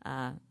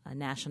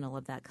national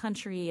of that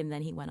country, and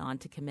then he went on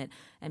to commit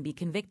and be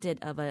convicted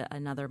of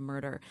another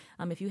murder.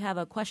 If you have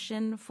a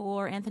question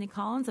for Anthony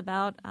Collins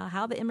about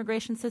how the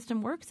immigration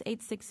system works,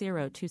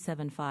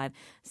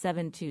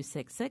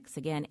 860-275-7266.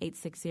 Again,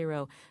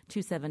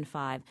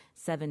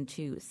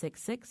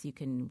 860-275-7266. You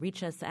can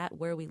reach us at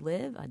Where We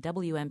Live,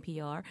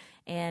 WNPR,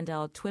 and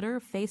Twitter,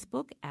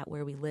 Facebook, at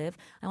Where We Live.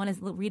 I want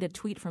to read a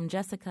tweet from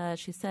Jessica.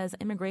 She says,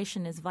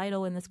 immigration is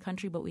vital in this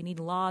country, but we need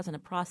laws and a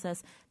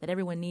process that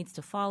everyone needs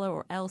to follow,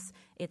 or else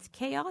it's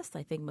chaos.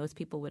 I think most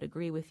people would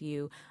agree with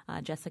you,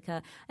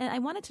 Jessica. And I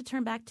wanted to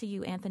turn back to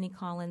you, Anthony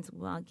Collins.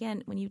 Well,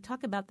 again, when you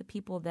talk about the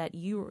people that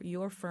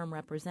your firm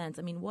represents,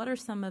 I mean, what are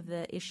some of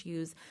the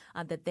issues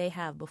that they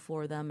have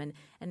before them,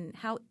 and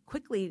how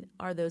quickly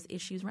are those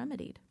issues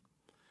remedied?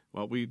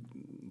 Well, we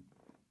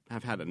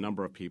have had a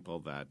number of people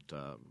that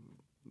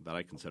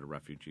I consider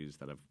refugees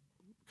that have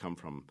come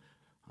from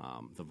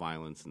the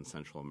violence in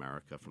Central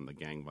America, from the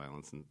gang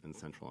violence in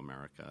Central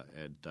America.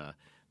 And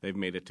they've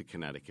made it to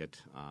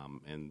Connecticut,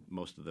 and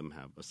most of them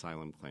have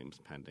asylum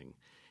claims pending.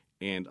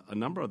 And a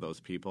number of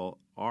those people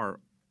are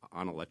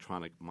on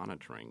electronic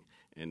monitoring,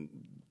 and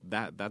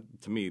that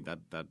to me that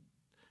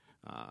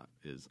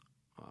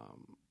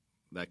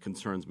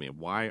concerns me.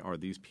 Why are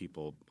these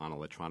people on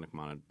electronic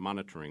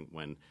monitoring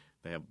when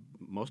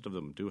most of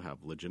them do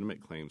have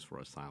legitimate claims for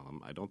asylum?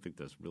 I don't think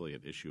there's really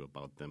an issue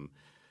about them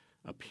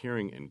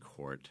appearing in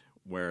court,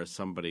 whereas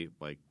somebody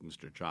like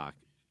Mr. Jock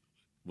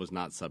was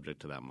not subject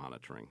to that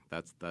monitoring.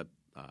 That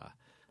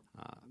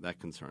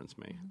concerns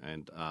me. Mm-hmm.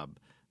 And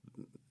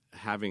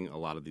having a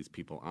lot of these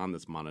people on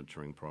this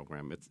monitoring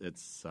program, it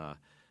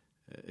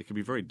can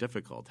be very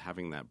difficult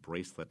having that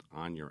bracelet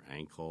on your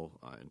ankle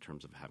in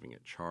terms of having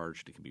it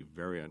charged. It can be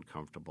very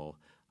uncomfortable.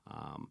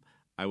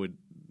 I would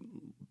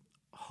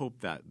hope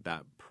that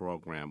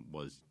program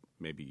was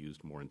maybe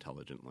used more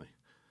intelligently.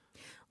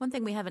 One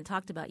thing we haven't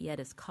talked about yet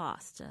is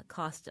cost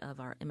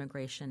of our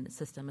immigration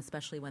system,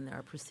 especially when there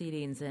are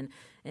proceedings in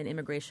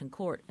immigration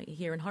court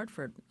here in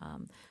Hartford,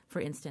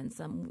 for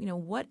instance.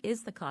 What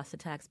is the cost to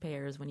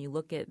taxpayers when you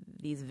look at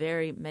these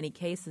very many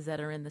cases that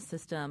are in the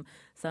system?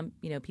 Some,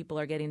 people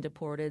are getting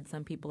deported.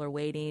 Some people are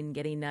waiting,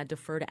 getting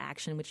deferred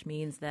action, which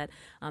means that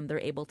they're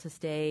able to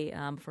stay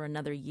for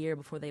another year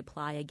before they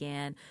apply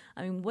again.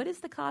 I mean, what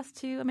is the cost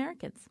to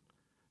Americans?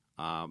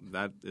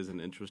 That is an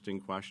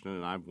interesting question,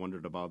 and I've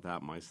wondered about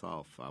that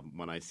myself.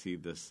 When I see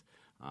this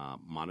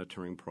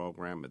monitoring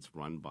program, it's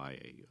run by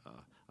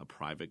a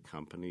private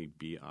company,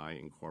 BI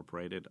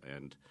Incorporated,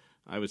 and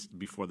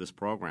before this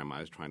program,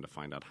 I was trying to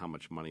find out how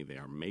much money they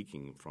are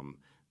making from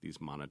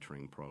these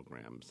monitoring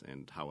programs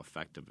and how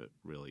effective it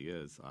really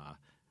is.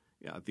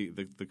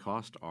 The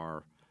costs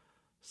are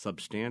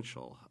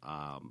substantial.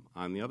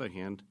 On the other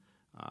hand,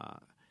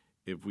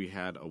 if we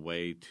had a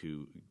way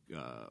to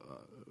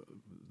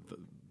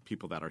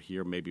people that are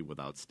here maybe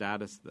without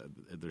status,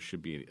 there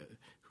should be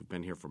who've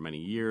been here for many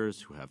years,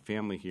 who have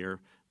family here,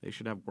 they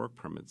should have work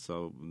permits.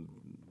 So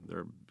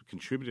they're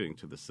contributing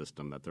to the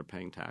system, that they're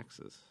paying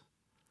taxes.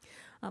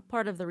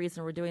 Part of the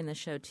reason we're doing this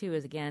show, too,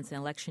 is, again, it's an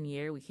election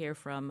year. We hear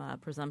from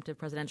presumptive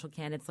presidential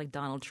candidates like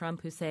Donald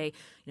Trump who say,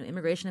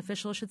 immigration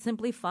officials should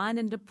simply find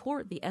and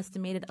deport the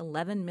estimated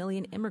 11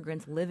 million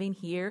immigrants living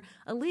here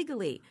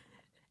illegally.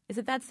 Is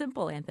it that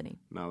simple, Anthony?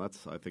 No,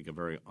 that's, I think, a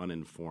very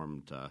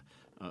uninformed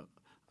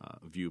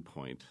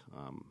viewpoint.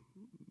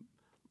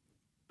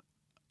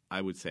 I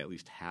would say at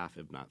least half,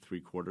 if not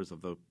three-quarters of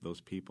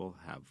those people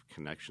have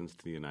connections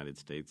to the United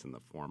States in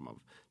the form of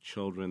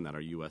children that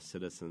are U.S.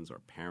 citizens or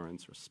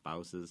parents or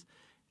spouses,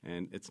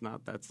 and it's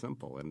not that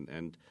simple.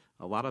 And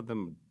a lot of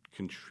them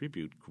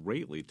contribute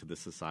greatly to the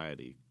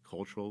society,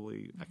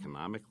 culturally,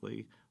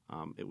 economically.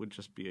 It would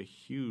just be a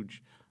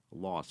huge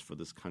loss for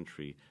this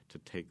country to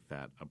take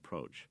that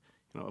approach.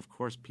 Of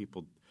course,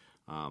 people,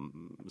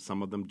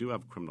 some of them do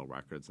have criminal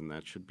records, and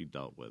that should be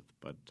dealt with.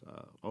 But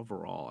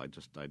overall, I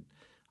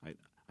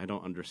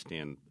don't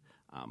understand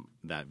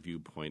that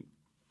viewpoint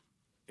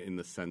in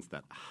the sense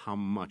that how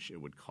much it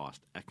would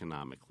cost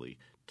economically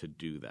to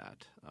do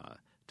that,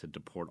 to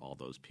deport all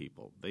those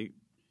people. They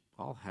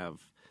all have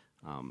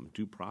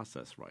due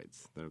process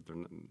rights.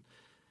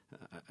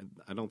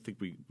 I don't think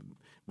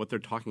what they're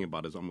talking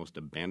about is almost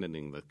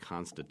abandoning the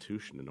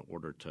Constitution in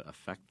order to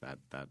effect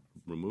that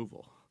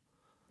removal.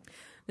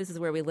 This is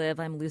Where We Live.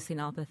 I'm Lucy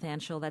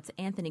Nalpathanchel. That's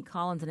Anthony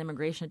Collins, an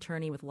immigration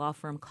attorney with law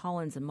firm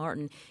Collins &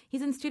 Martin.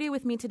 He's in studio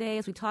with me today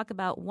as we talk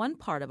about one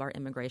part of our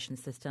immigration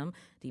system,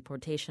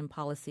 deportation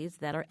policies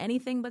that are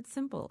anything but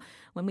simple.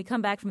 When we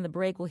come back from the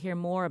break, we'll hear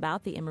more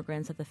about the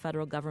immigrants that the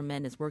federal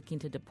government is working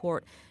to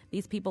deport.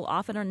 These people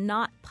often are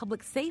not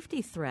public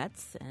safety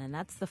threats, and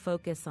that's the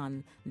focus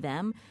on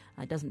them.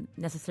 It doesn't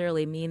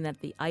necessarily mean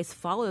that the ICE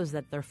follows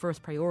that their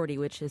first priority,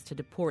 which is to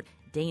deport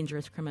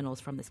dangerous criminals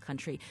from this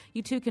country.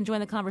 You too can join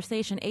the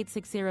conversation,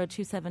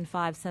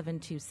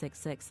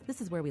 860-275-7266.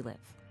 This is Where We Live.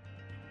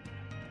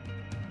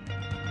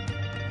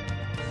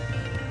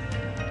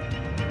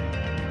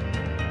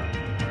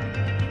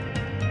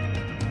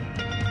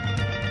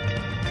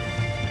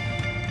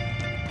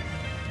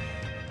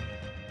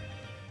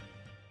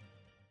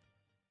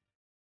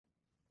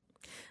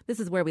 This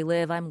is Where We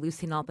Live. I'm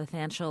Lucy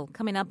Nalpathanchel.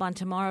 Coming up on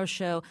tomorrow's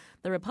show,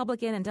 the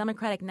Republican and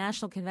Democratic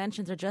national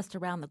conventions are just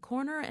around the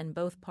corner, and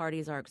both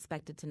parties are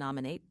expected to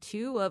nominate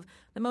two of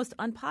the most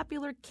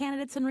unpopular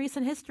candidates in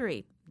recent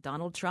history,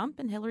 Donald Trump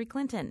and Hillary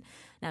Clinton.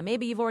 Now,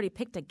 maybe you've already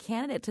picked a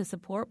candidate to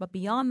support, but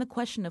beyond the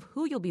question of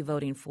who you'll be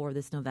voting for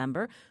this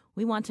November,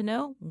 we want to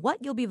know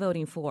what you'll be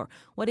voting for.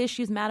 What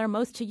issues matter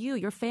most to you,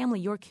 your family,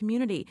 your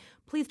community?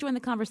 Please join the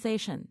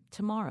conversation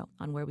tomorrow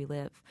on Where We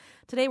Live.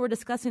 Today, we're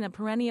discussing a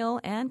perennial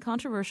and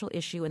controversial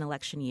issue in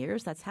election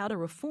years. That's how to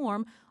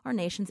reform our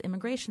nation's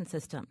immigration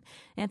system.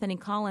 Anthony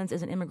Collins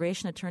is an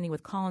immigration attorney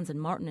with Collins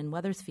and Martin in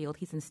Wethersfield.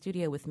 He's in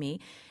studio with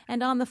me.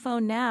 And on the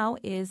phone now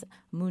is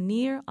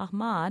Munir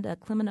Ahmad, a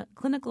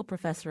clinical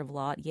professor of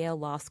law at Yale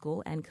Law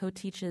School and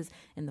co-teaches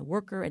in the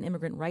Worker and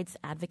Immigrant Rights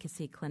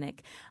Advocacy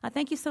Clinic.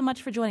 Thank you so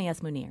much for joining us,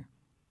 Munir.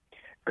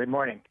 Good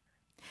morning.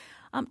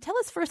 Tell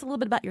us first a little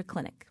bit about your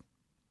clinic.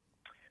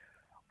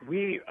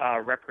 We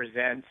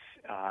represent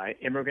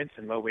immigrants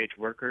and low-wage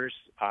workers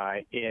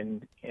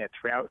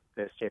throughout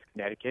the state of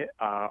Connecticut.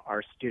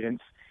 Our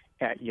students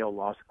at Yale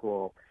Law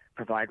School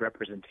provide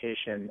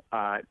representation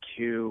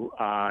to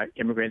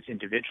immigrants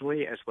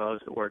individually as well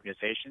as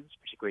organizations,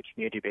 particularly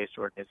community-based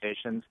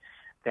organizations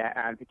that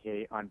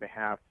advocate on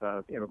behalf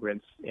of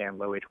immigrants and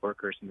low-wage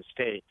workers in the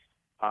state.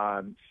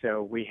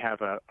 So we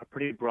have a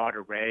pretty broad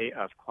array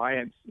of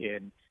clients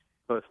in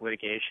both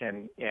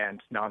litigation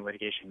and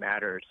non-litigation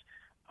matters.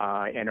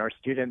 And our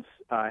students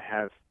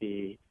have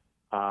the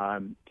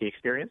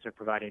experience of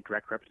providing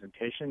direct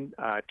representation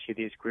to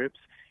these groups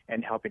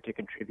and helping to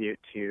contribute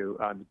to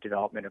the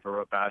development of a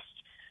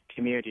robust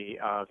community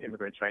of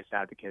immigrants' rights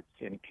advocates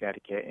in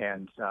Connecticut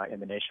and in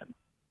the nation.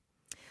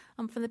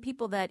 For the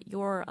people that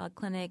your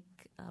clinic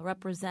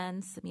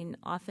represents, I mean,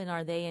 often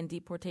are they in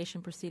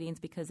deportation proceedings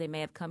because they may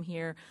have come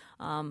here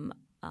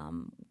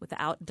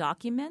without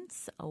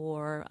documents?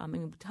 Or,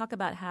 talk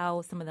about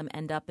how some of them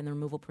end up in the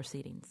removal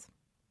proceedings.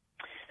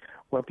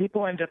 Well,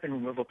 people end up in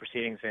removal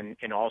proceedings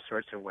in all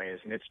sorts of ways,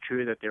 and it's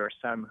true that there are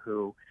some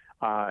who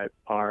are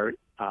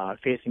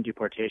facing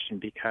deportation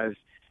because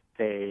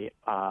they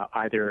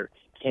either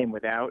came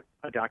without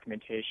a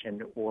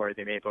documentation or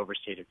they may have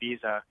overstayed a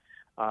visa.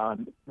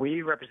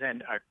 We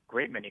represent a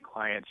great many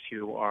clients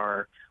who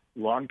are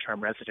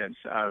long-term residents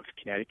of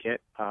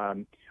Connecticut,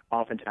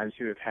 oftentimes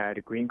who have had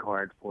a green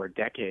card for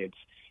decades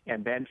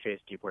and then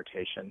faced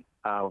deportation.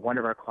 One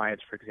of our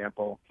clients, for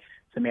example,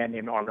 is a man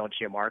named Arnold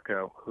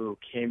Giamarco, who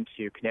came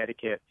to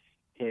Connecticut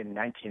in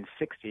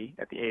 1960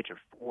 at the age of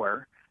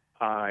 4.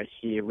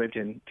 He lived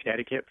in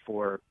Connecticut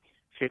for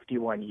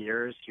 51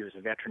 years. He was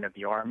a veteran of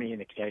the Army in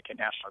the Connecticut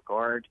National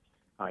Guard.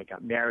 He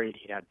got married.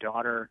 He had a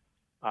daughter.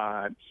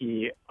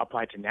 He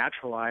applied to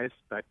naturalize,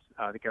 but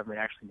the government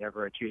actually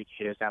never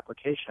adjudicated his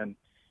application.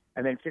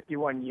 And then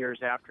 51 years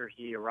after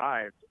he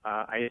arrived,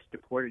 ICE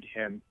deported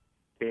him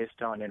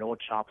based on an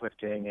old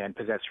shoplifting and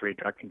possessory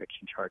drug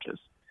conviction charges.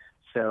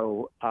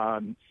 So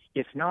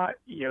it's not,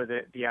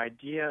 the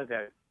idea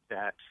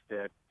that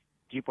the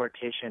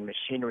deportation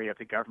machinery of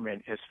the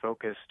government is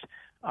focused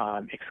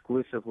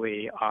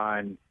exclusively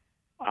on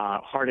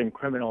hardened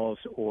criminals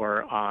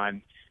or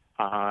on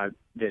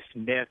this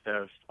myth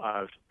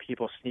of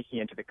people sneaking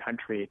into the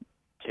country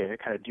to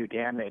kind of do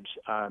damage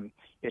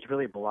is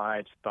really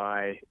belied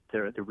by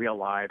the real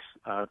lives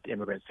of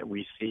immigrants that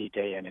we see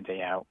day in and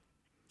day out.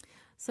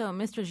 So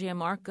Mr.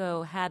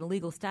 Giamarco had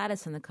legal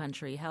status in the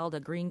country, held a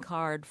green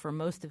card for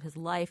most of his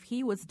life.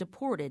 He was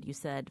deported, you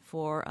said,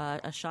 for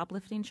a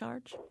shoplifting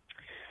charge?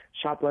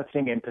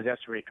 Shoplifting and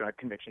possessory drug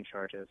conviction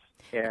charges.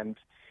 And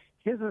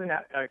his is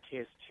a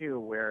case, too,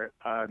 where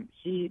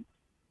he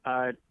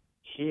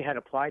had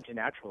applied to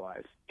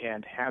naturalize,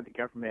 and had the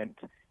government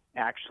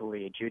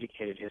actually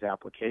adjudicated his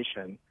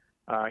application,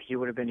 he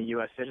would have been a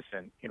U.S.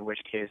 citizen, in which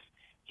case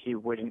he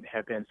wouldn't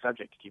have been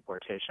subject to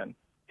deportation.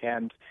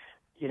 And,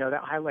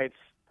 that highlights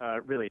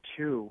really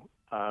two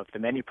of the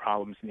many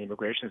problems in the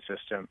immigration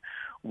system.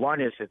 One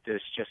is that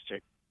there's just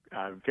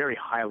a very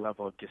high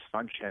level of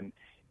dysfunction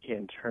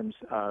in terms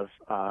of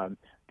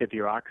the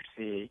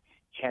bureaucracy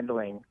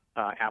handling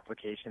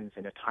applications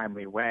in a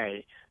timely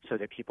way so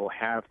that people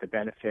have the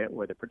benefit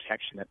or the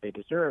protection that they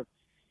deserve.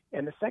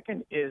 And the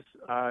second is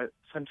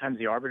sometimes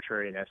the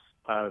arbitrariness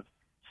of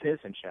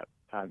citizenship.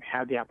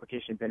 Had the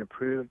application been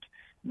approved,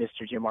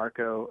 Mr.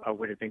 Giamarco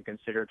would have been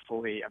considered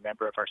fully a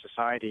member of our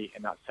society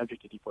and not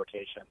subject to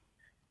deportation.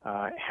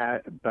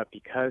 But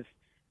because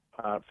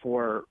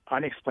for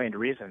unexplained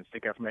reasons, the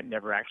government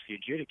never actually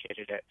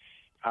adjudicated it,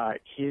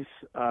 he's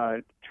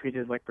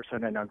treated like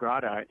persona non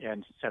grata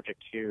and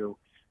subject to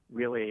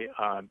really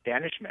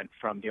banishment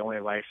from the only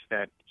life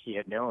that he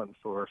had known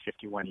for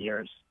 51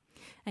 years.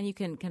 And you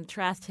can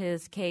contrast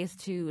his case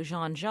to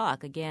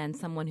Jean-Jacques, again,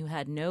 someone who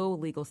had no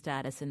legal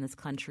status in this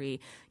country,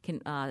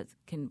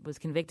 was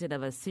convicted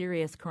of a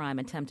serious crime,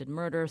 attempted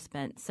murder,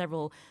 spent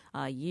several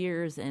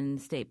years in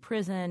state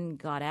prison,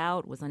 got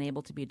out, was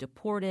unable to be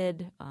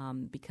deported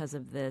because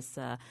of this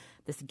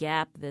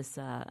gap,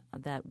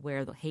 that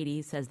where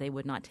Haiti says they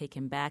would not take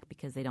him back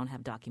because they don't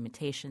have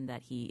documentation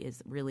that he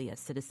is really a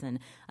citizen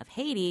of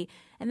Haiti.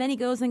 And then he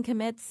goes and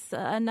commits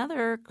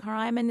another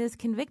crime and is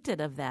convicted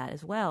of that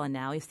as well. And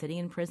now he's sitting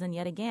in prison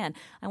yet again.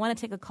 I want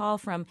to take a call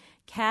from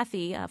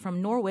Kathy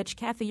from Norwich.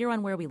 Kathy, you're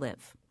on Where We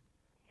Live.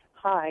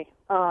 Hi.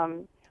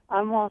 I'm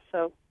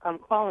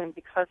calling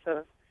because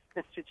of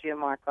Mr.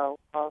 Gianmarco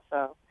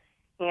also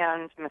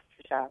and Mr.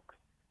 Jacques.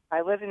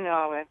 I live in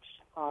Norwich,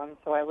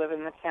 so I live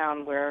in the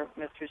town where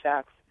Mr.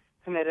 Jacques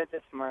committed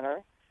this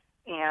murder,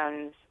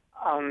 and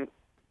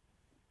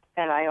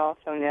I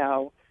also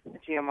know the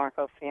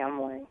Gianmarco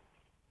family.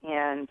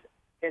 And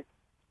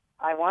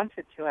I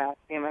wanted to ask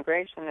the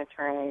immigration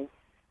attorney,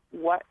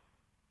 what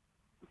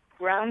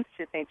grounds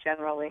do they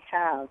generally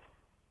have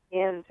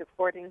in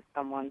deporting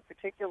someone,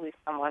 particularly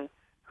someone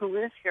who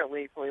is here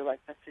legally, like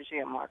Mr.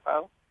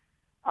 Gianmarco,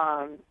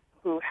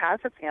 who has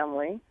a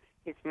family,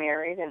 he's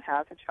married and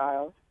has a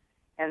child,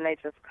 and they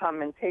just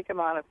come and take him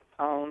out of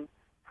the home,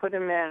 put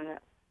him in,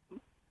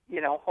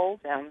 hold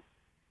him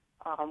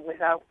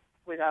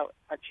without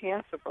a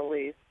chance of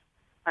release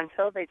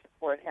until they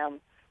deport him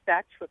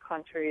back to a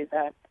country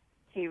that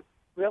he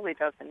really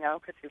doesn't know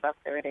because he left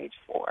there at age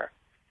 4.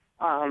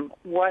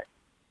 What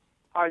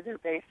are their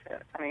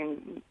bases? I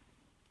mean,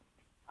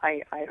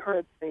 I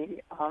heard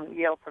the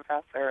Yale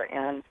professor,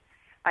 and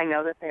I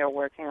know that they are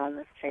working on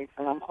this case,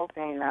 and I'm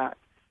hoping that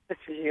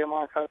Mr.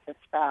 Gianmarco gets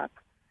back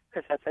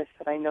because, as I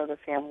said, I know the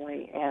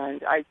family,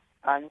 and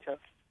I'm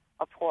just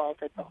appalled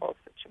at the whole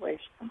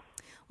situation.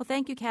 Well,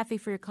 thank you, Kathy,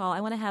 for your call.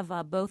 I want to have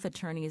both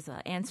attorneys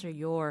answer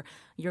your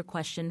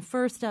question.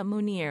 First,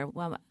 Munir,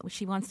 well,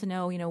 she wants to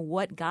know,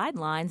 what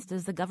guidelines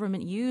does the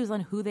government use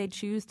on who they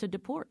choose to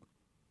deport?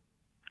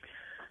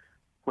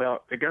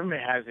 Well, the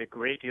government has a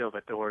great deal of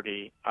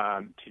authority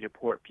to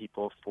deport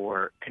people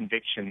for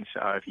convictions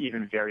of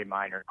even very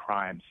minor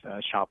crimes.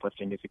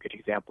 Shoplifting is a good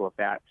example of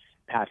that.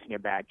 Passing a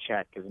bad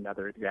check is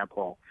another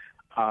example.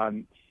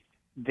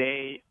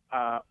 They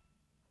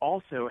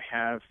also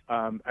have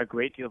a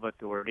great deal of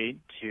authority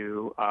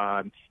to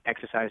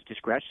exercise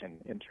discretion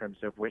in terms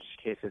of which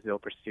cases they'll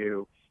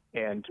pursue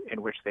and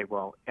which they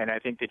won't. And I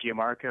think the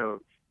Gianmarco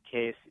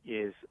case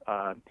is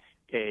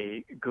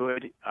a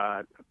good,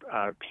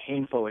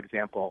 painful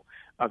example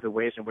of the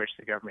ways in which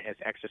the government has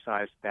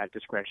exercised that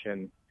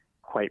discretion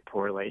quite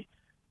poorly.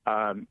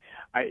 I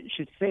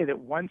should say that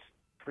once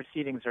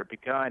proceedings are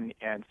begun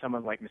and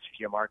someone like Mr.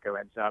 Gianmarco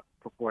ends up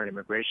before an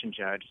immigration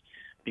judge,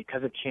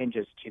 because of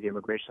changes to the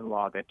immigration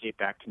law that date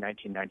back to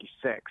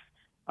 1996,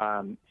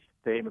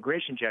 the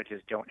immigration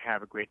judges don't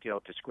have a great deal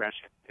of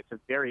discretion. It's a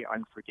very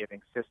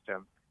unforgiving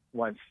system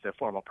once the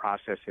formal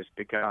process has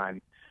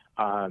begun.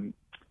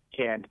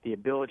 And the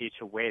ability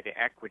to weigh the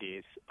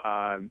equities,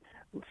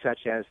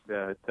 such as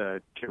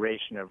the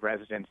duration of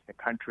residence in the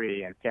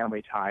country and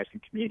family ties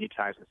and community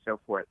ties and so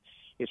forth,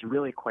 is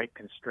really quite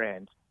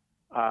constrained.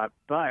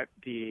 But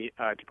the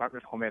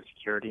Department of Homeland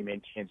Security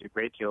maintains a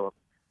great deal of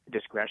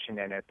discretion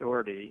and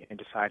authority in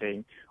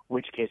deciding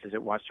which cases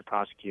it wants to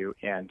prosecute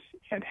and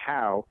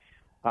how.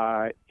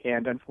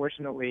 And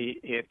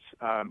unfortunately, it's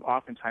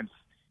oftentimes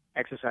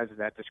exercises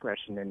that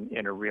discretion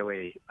in a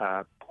really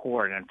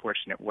poor and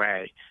unfortunate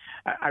way.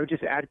 I would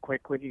just add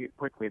quickly,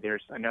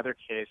 there's another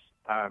case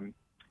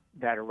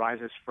that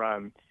arises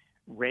from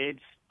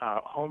raids,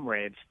 home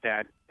raids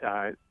that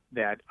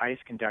ICE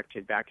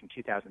conducted back in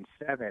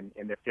 2007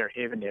 in the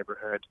Fairhaven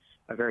neighborhood,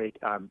 a very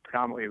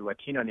predominantly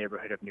Latino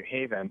neighborhood of New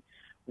Haven,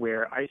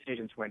 where ICE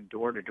agents went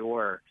door to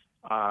door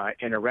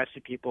and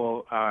arrested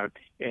people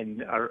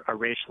in a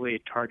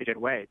racially targeted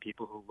way.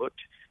 People who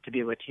looked to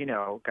be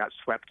Latino got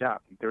swept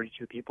up.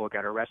 32 people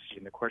got arrested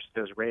in the course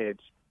of those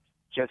raids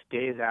just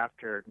days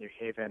after New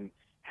Haven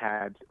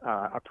had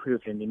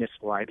approved a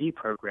municipal ID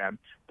program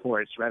for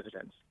its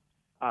residents.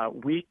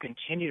 We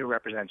continue to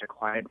represent a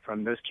client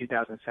from those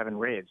 2007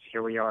 raids.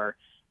 Here we are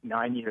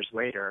 9 years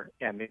later,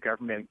 and the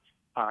government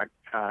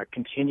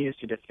continues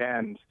to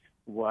defend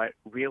what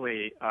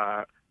really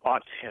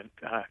ought to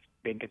have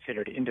been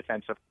considered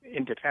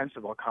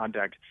indefensible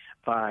conduct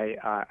by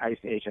ICE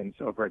agents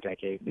over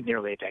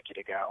nearly a decade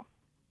ago.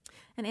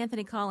 And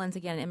Anthony Collins,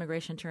 again, an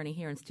immigration attorney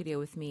here in studio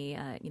with me,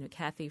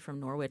 Kathy from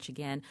Norwich,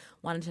 again,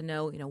 wanted to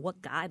know,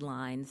 what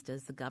guidelines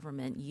does the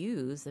government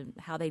use and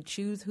how they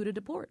choose who to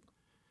deport?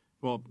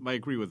 Well, I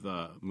agree with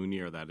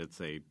Munir that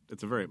it's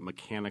a very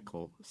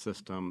mechanical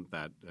system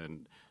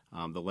and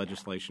the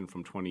legislation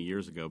from 20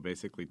 years ago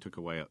basically took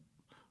away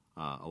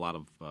a lot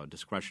of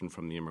discretion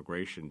from the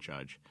immigration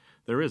judge.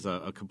 There is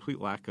a complete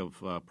lack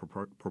of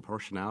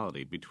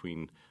proportionality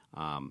between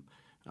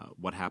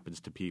what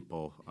happens to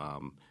people.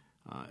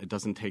 It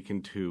doesn't take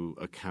into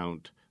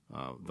account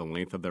the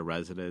length of their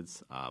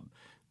residence.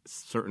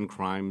 Certain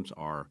crimes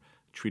are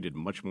treated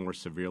much more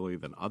severely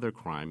than other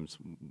crimes,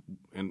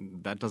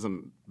 and that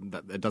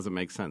doesn't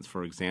make sense.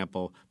 For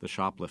example, the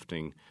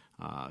shoplifting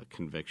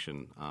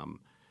conviction.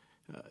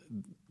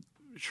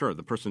 Sure,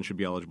 the person should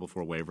be eligible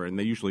for a waiver, and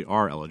they usually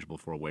are eligible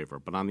for a waiver.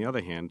 But on the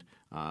other hand,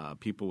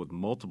 people with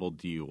multiple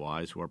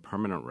DUIs who are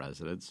permanent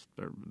residents,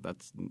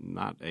 that's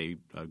not a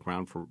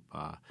ground for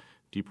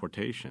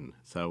deportation.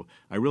 So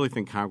I really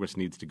think Congress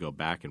needs to go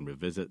back and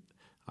revisit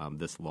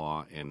this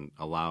law and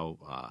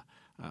allow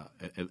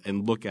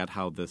and look at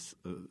how this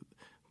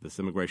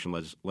immigration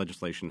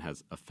legislation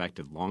has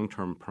affected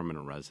long-term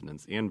permanent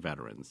residents and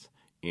veterans,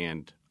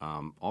 and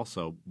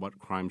also what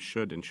crimes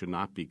should and should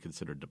not be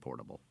considered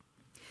deportable.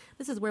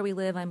 This is Where We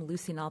Live. I'm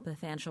Lucy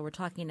Nalpathanchel. We're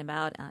talking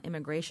about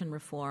immigration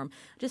reform.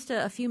 Just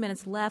a few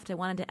minutes left. I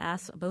wanted to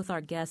ask both our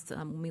guests,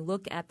 when we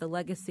look at the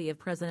legacy of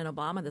President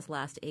Obama this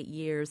last 8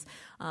 years,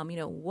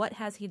 what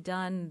has he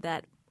done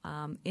that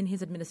in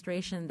his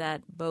administration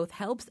that both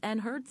helps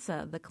and hurts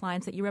the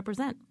clients that you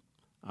represent?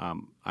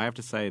 I have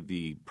to say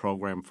the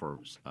program for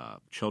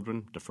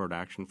children, deferred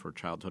action for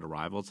childhood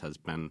arrivals, has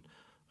been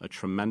a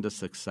tremendous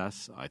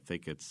success. I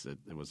think it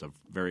was a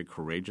very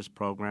courageous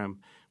program.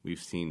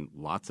 We've seen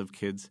lots of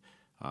kids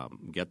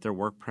get their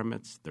work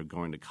permits. They're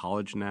going to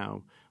college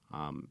now,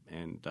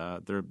 and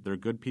they're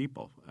good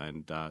people,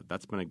 and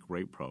that's been a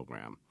great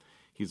program.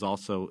 He's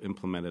also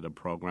implemented a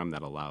program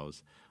that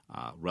allows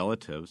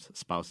relatives,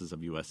 spouses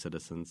of U.S.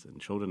 citizens, and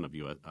children of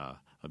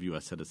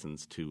U.S.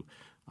 citizens to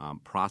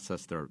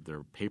process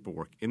their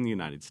paperwork in the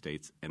United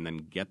States and then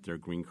get their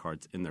green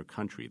cards in their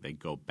country. They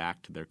go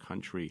back to their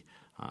country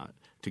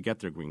to get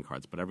their green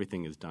cards, but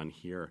everything is done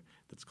here.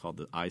 That's called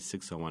the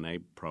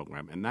I-601A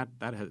program, and that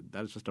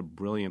is just a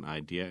brilliant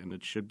idea, and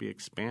it should be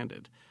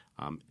expanded.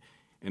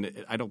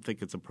 I don't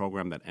think it's a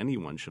program that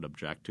anyone should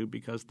object to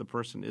because the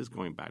person is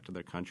going back to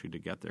their country to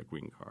get their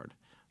green card.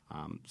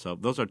 So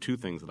those are two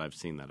things that I've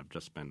seen that have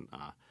just been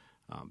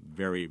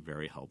very,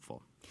 very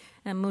helpful.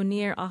 And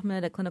Munir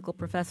Ahmed, a clinical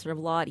professor of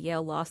law at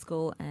Yale Law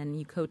School, and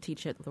you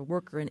co-teach at the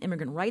Worker and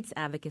Immigrant Rights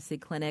Advocacy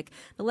Clinic,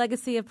 the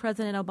legacy of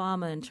President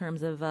Obama in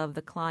terms of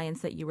the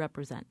clients that you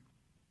represent.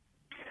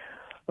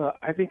 Well,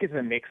 I think it's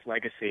a mixed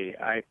legacy.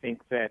 I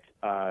think that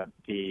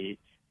the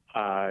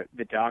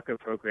DACA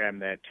program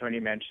that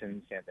Tony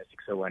mentions and the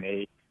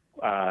 601A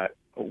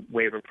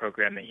waiver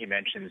program that he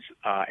mentions,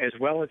 as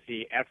well as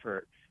the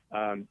effort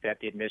that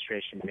the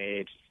administration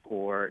made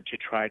to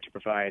try to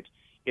provide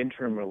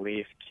interim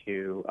relief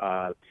to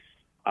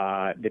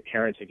the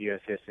parents of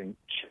U.S. citizen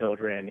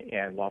children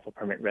and lawful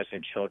permanent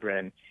resident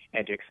children,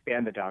 and to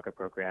expand the DACA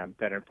program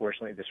that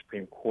unfortunately the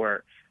Supreme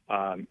Court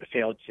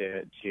failed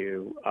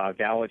to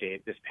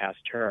validate this past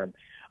term.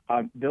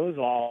 Those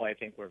all, I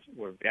think,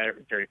 were very,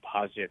 very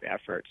positive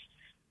efforts.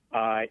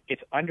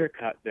 It's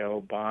undercut,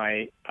 though,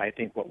 by, I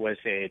think, what was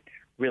a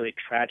really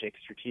tragic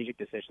strategic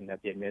decision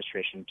that the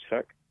administration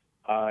took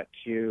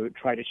to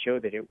try to show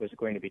that it was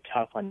going to be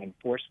tough on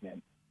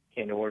enforcement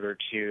in order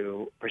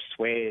to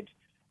persuade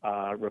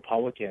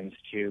Republicans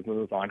to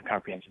move on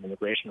comprehensive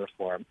immigration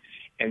reform.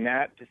 And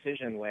that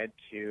decision led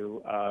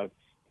to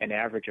an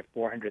average of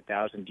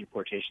 400,000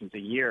 deportations a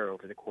year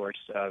over the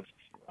course of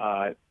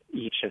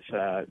each of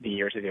the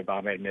years of the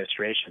Obama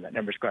administration. That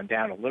number's gone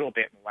down a little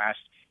bit in the last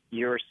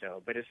year or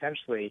so, but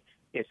essentially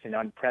it's an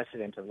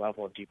unprecedented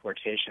level of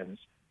deportations,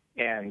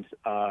 and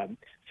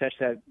such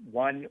that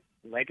one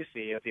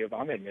legacy of the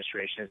Obama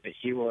administration is that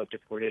he will have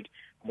deported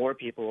more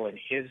people in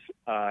his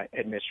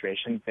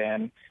administration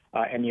than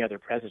any other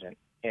president.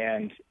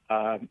 And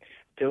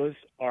those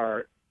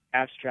are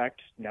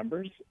abstract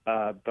numbers,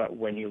 but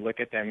when you look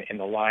at them in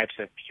the lives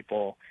of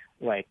people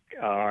like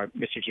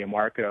Mr.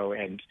 Gianmarco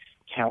and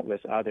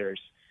countless others,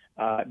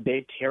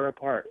 they tear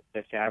apart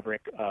the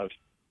fabric of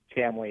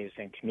families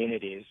and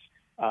communities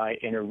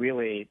in a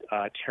really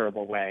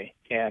terrible way,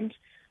 and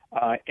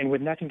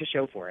with nothing to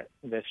show for it.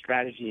 The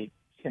strategy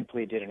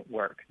simply didn't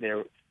work.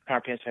 Their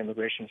comprehensive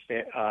immigration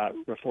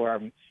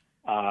reform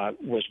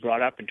was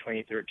brought up in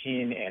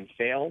 2013 and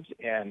failed,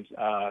 and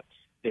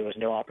there was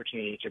no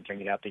opportunity to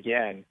bring it up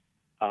again.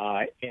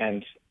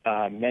 And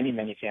many,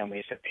 many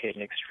families have paid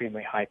an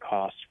extremely high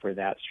cost for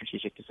that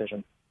strategic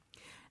decision.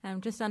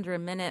 Just under a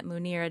minute,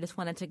 Munir, I just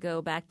wanted to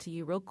go back to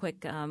you real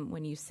quick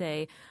when you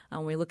say,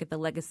 when we look at the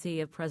legacy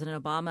of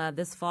President Obama,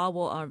 this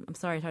fall,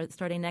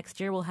 starting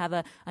next year, we'll have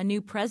a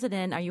new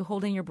president. Are you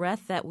holding your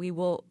breath that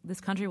this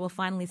country will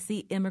finally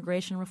see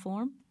immigration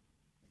reform?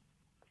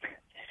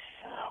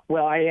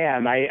 Well, I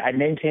am. I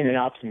maintain an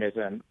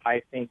optimism.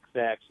 I think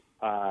that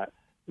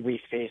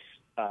we face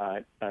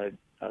a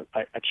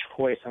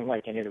choice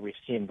unlike any that we've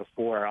seen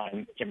before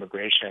on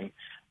immigration.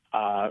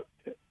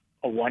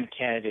 One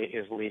candidate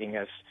is leading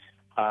us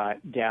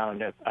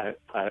down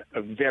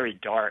a very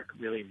dark,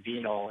 really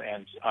venal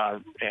and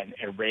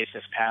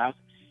racist path,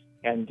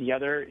 and the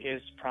other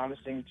is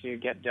promising to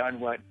get done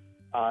what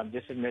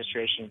this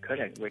administration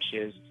couldn't, which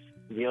is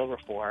real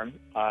reform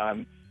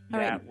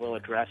that will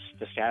address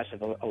the status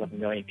of 11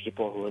 million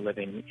people who are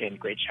living in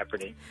great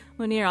jeopardy.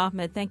 Munir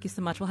Ahmed, thank you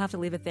so much. We'll have to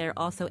leave it there.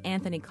 Also,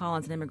 Anthony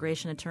Collins, an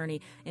immigration attorney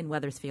in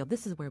Wethersfield.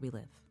 This is Where We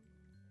Live.